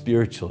healed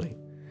spiritually.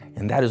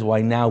 And that is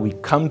why now we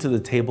come to the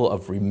table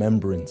of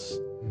remembrance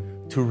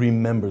to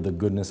remember the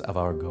goodness of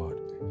our God.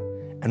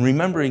 And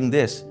remembering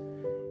this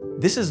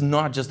is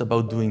not just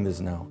about doing this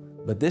now,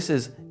 but this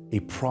is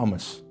a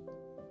promise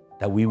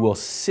that we will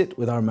sit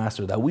with our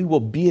Master, that we will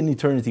be in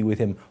eternity with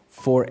him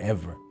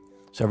forever.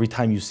 So every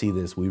time you see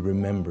this, we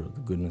remember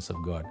the goodness of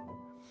God.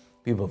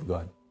 People of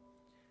God,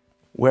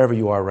 wherever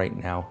you are right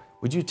now,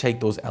 would you take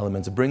those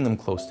elements, bring them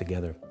close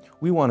together?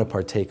 We want to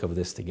partake of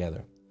this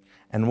together.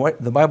 And what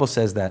the Bible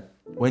says that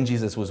when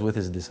Jesus was with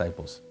his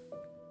disciples,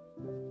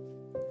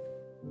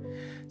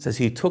 it says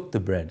he took the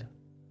bread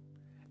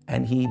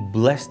and he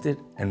blessed it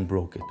and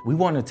broke it. We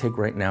want to take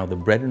right now the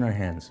bread in our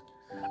hands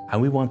and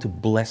we want to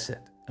bless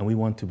it and we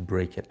want to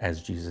break it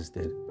as Jesus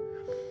did.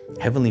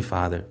 Heavenly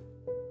Father,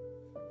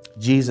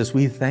 Jesus,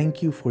 we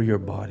thank you for your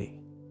body.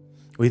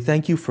 We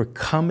thank you for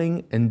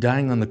coming and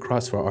dying on the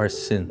cross for our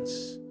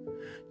sins.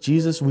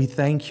 Jesus, we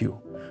thank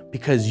you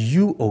because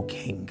you, O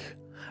King,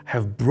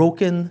 have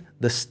broken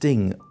the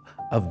sting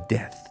of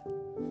death.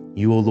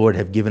 You, O Lord,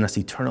 have given us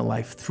eternal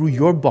life through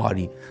your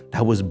body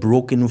that was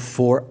broken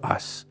for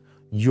us,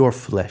 your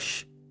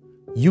flesh.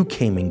 You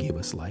came and gave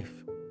us life.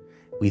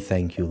 We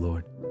thank you,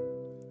 Lord.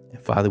 And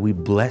Father, we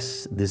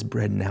bless this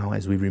bread now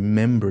as we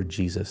remember,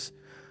 Jesus,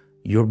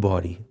 your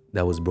body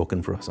that was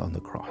broken for us on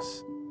the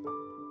cross.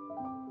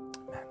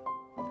 Amen.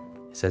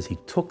 It says he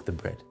took the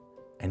bread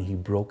and he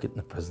broke it in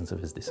the presence of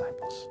his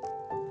disciples.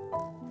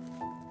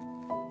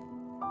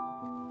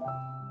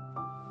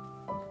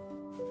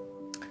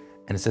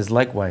 And it says,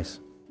 likewise,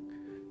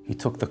 he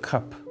took the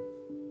cup.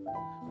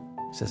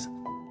 He says,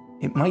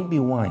 it might be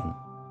wine,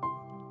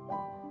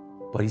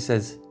 but he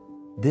says,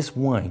 this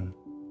wine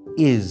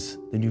is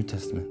the New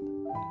Testament,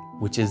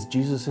 which is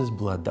Jesus'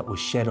 blood that was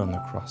shed on the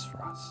cross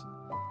for us.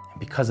 And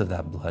because of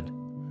that blood,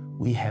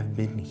 we have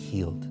been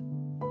healed.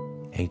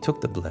 And he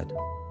took the blood,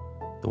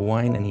 the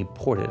wine, and he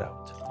poured it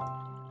out.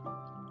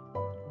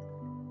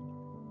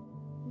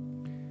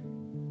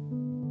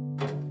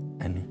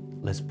 And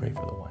let's pray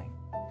for the wine.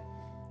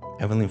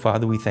 Heavenly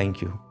Father, we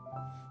thank you,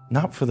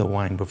 not for the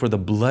wine, but for the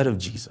blood of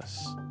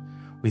Jesus.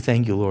 We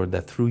thank you, Lord,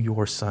 that through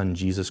your Son,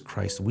 Jesus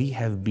Christ, we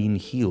have been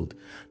healed,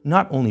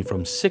 not only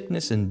from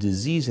sickness and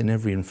disease and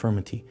every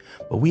infirmity,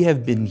 but we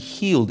have been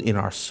healed in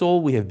our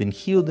soul, we have been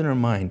healed in our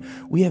mind,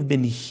 we have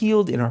been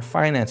healed in our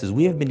finances,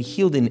 we have been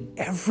healed in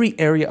every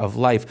area of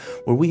life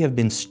where we have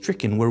been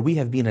stricken, where we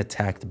have been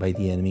attacked by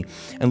the enemy.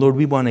 And Lord,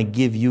 we want to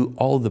give you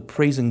all the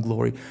praise and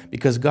glory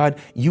because, God,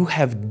 you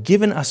have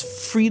given us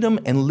freedom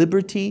and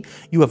liberty.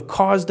 You have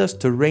caused us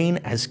to reign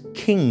as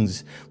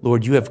kings.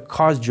 Lord, you have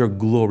caused your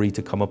glory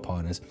to come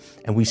upon us.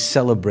 And we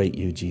celebrate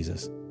you,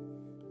 Jesus.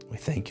 We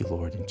thank you,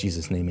 Lord. In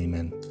Jesus' name,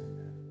 amen.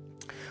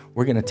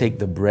 We're going to take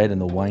the bread and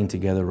the wine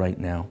together right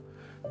now.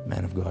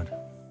 Man of God.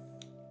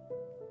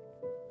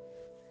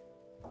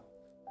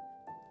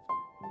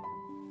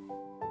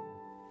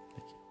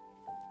 Thank you.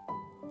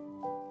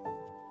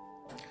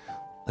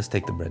 Let's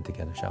take the bread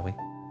together, shall we?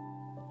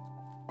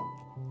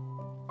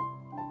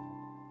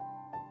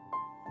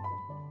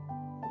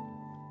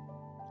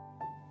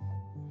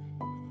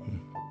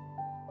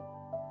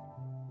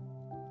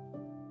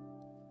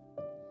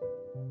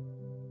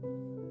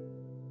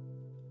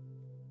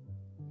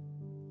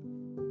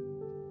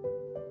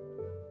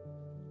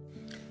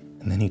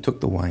 And then he took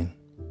the wine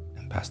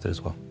and passed it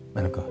as well.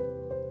 Man of God.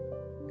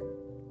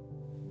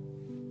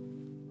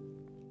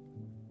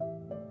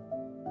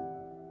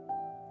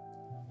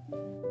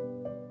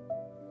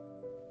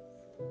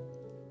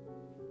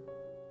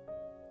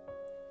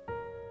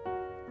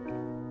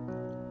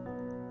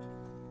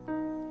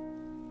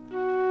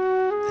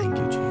 Thank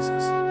you,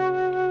 Jesus.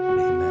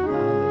 Amen.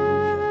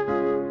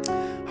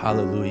 Hallelujah.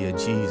 Hallelujah.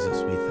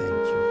 Jesus, we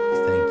thank you. We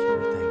thank you.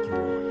 We thank you,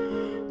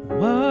 Lord.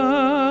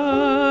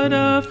 What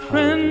a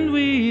friend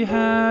we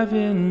have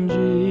in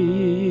Jesus.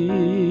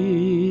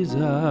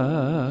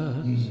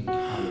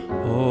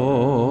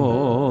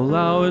 All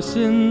our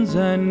sins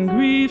and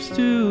griefs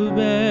to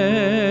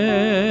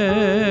bear.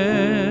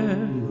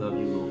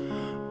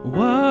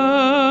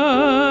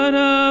 What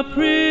a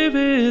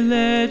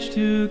privilege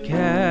to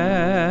carry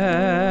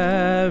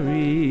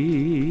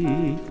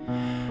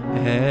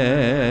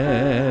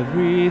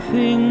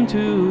everything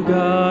to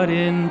God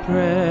in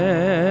prayer.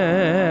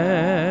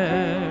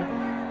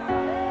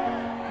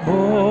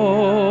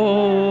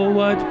 Oh,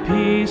 what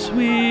peace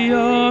we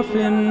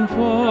often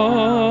forfeit.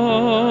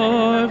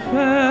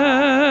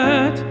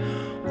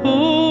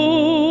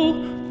 Oh,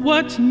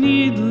 what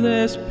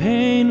needless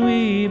pain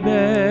we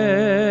bear.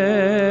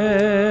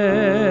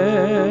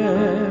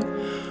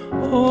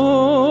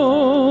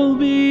 All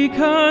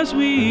because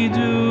we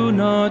do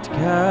not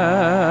carry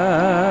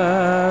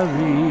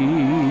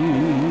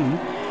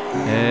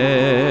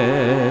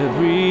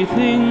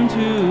everything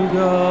to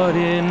God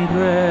in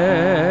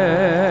prayer.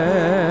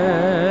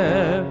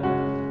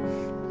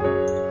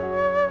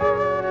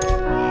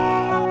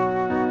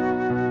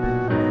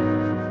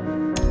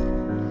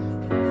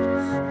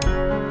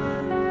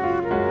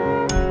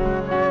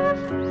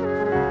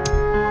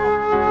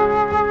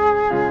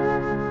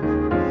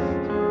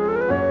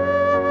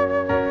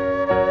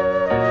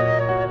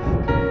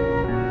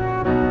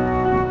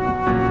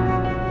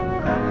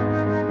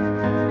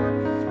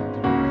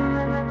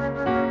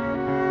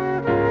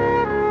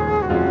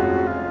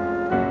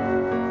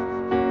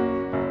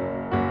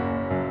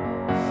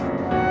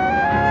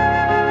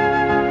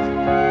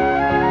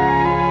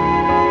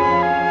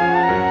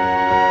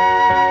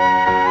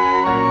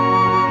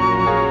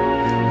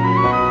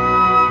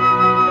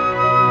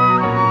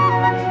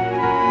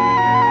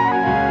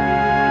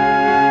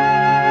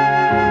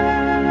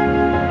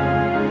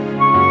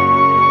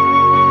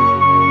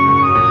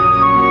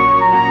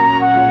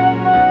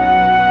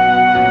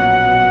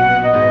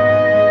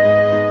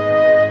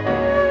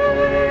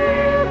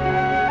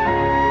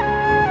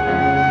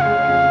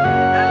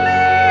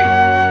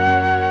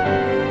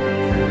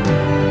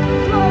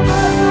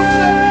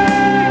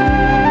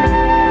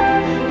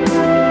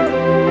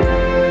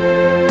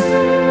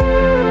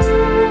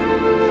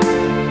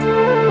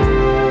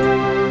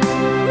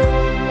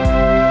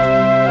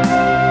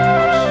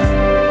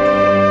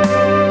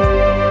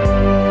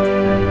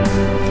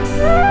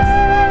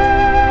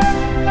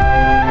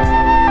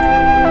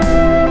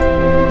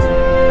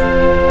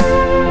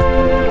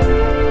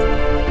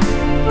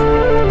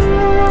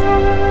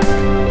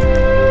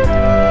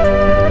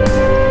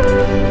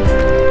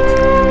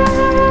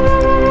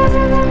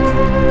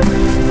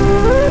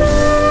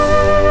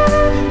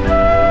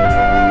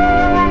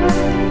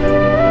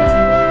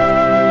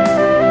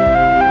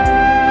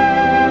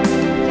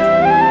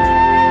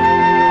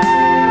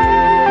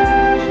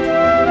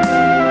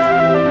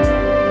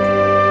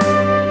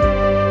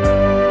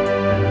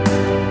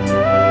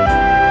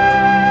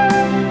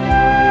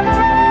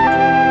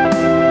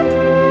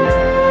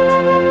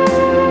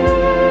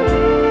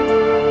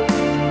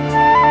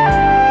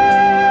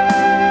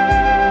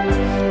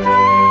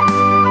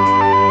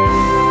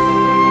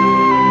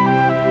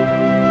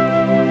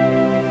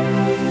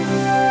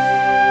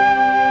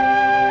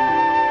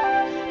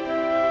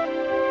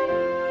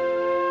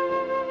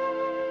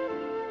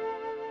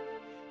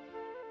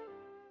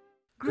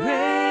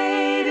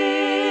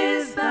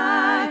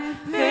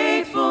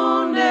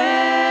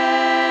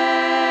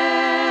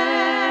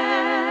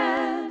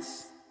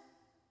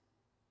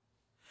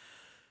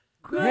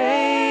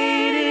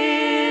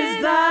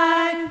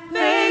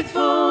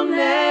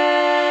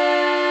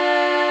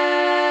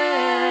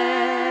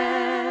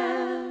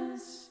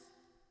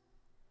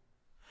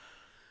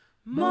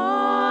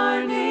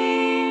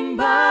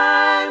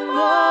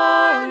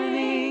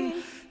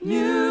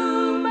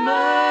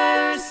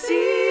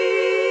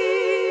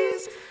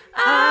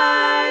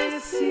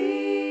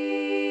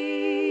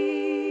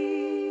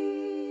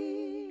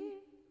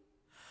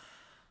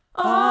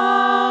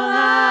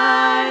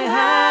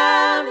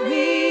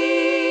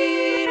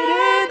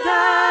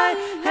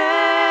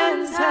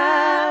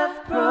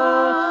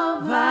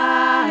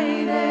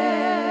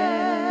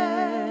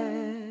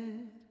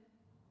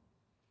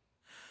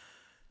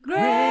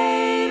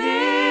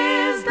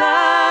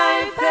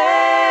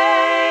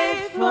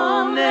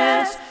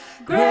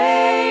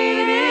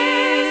 Great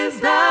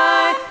is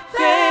thy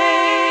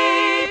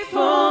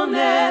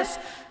faithfulness.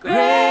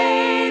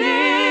 Great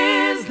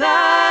is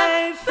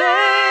thy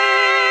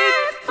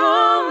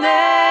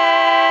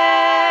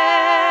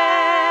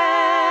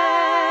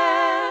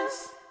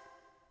faithfulness.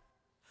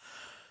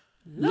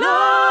 Lord,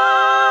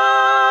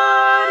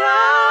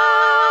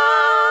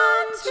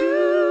 unto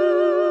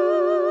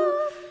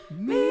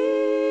me.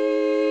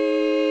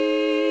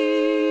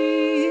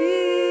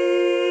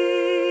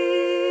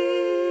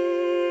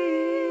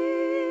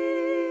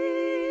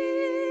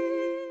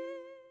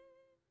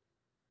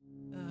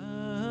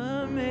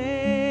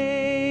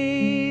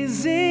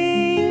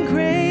 Amazing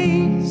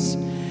grace,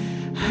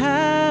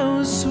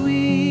 how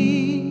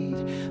sweet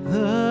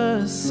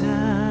the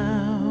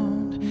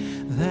sound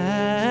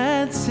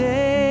that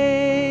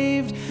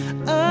saved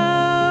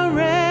a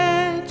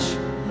wretch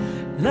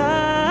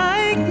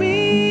like me.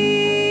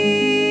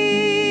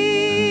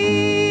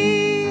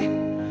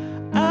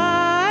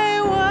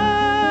 I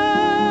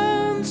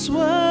once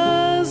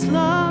was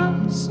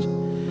lost,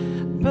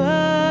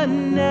 but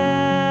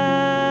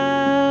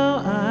now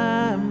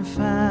I'm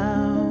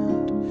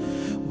found.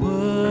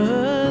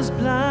 Was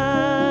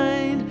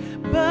blind,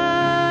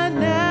 but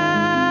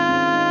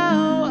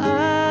now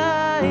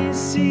I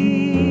see.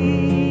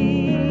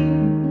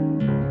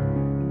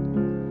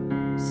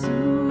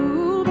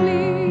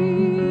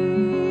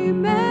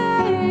 Sublime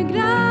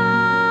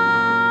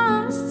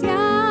gracia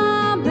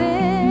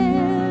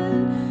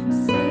del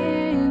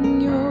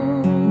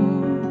Señor,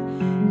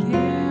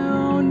 que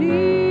un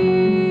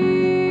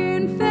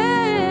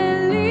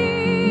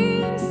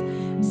infeliz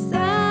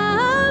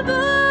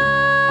salvó.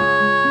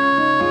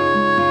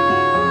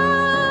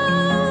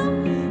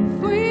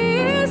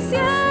 Fui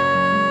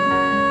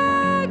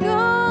ciego,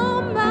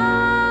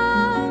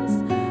 mas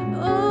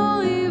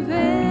hoy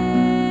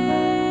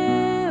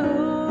veo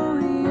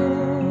yo,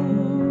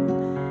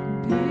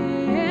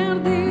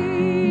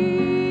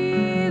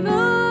 perdido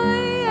y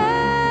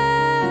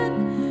él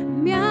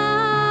me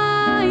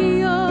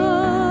halló.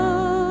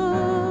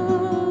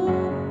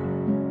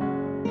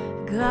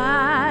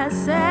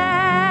 Grâce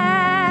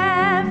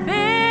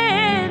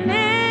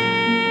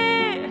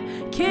infinie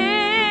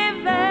qui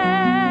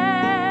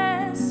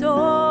veut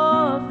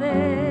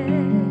sauver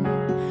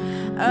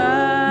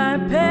un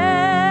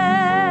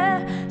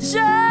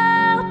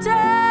pécheur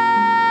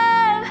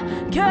tel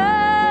que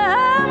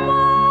moi.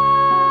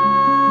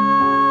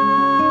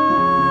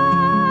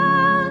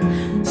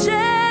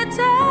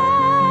 J'étais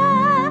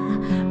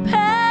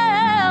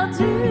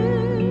perdu,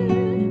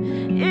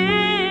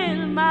 il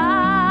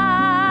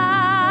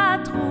m'a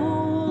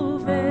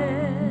trouvé.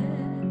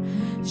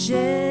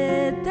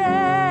 J'étais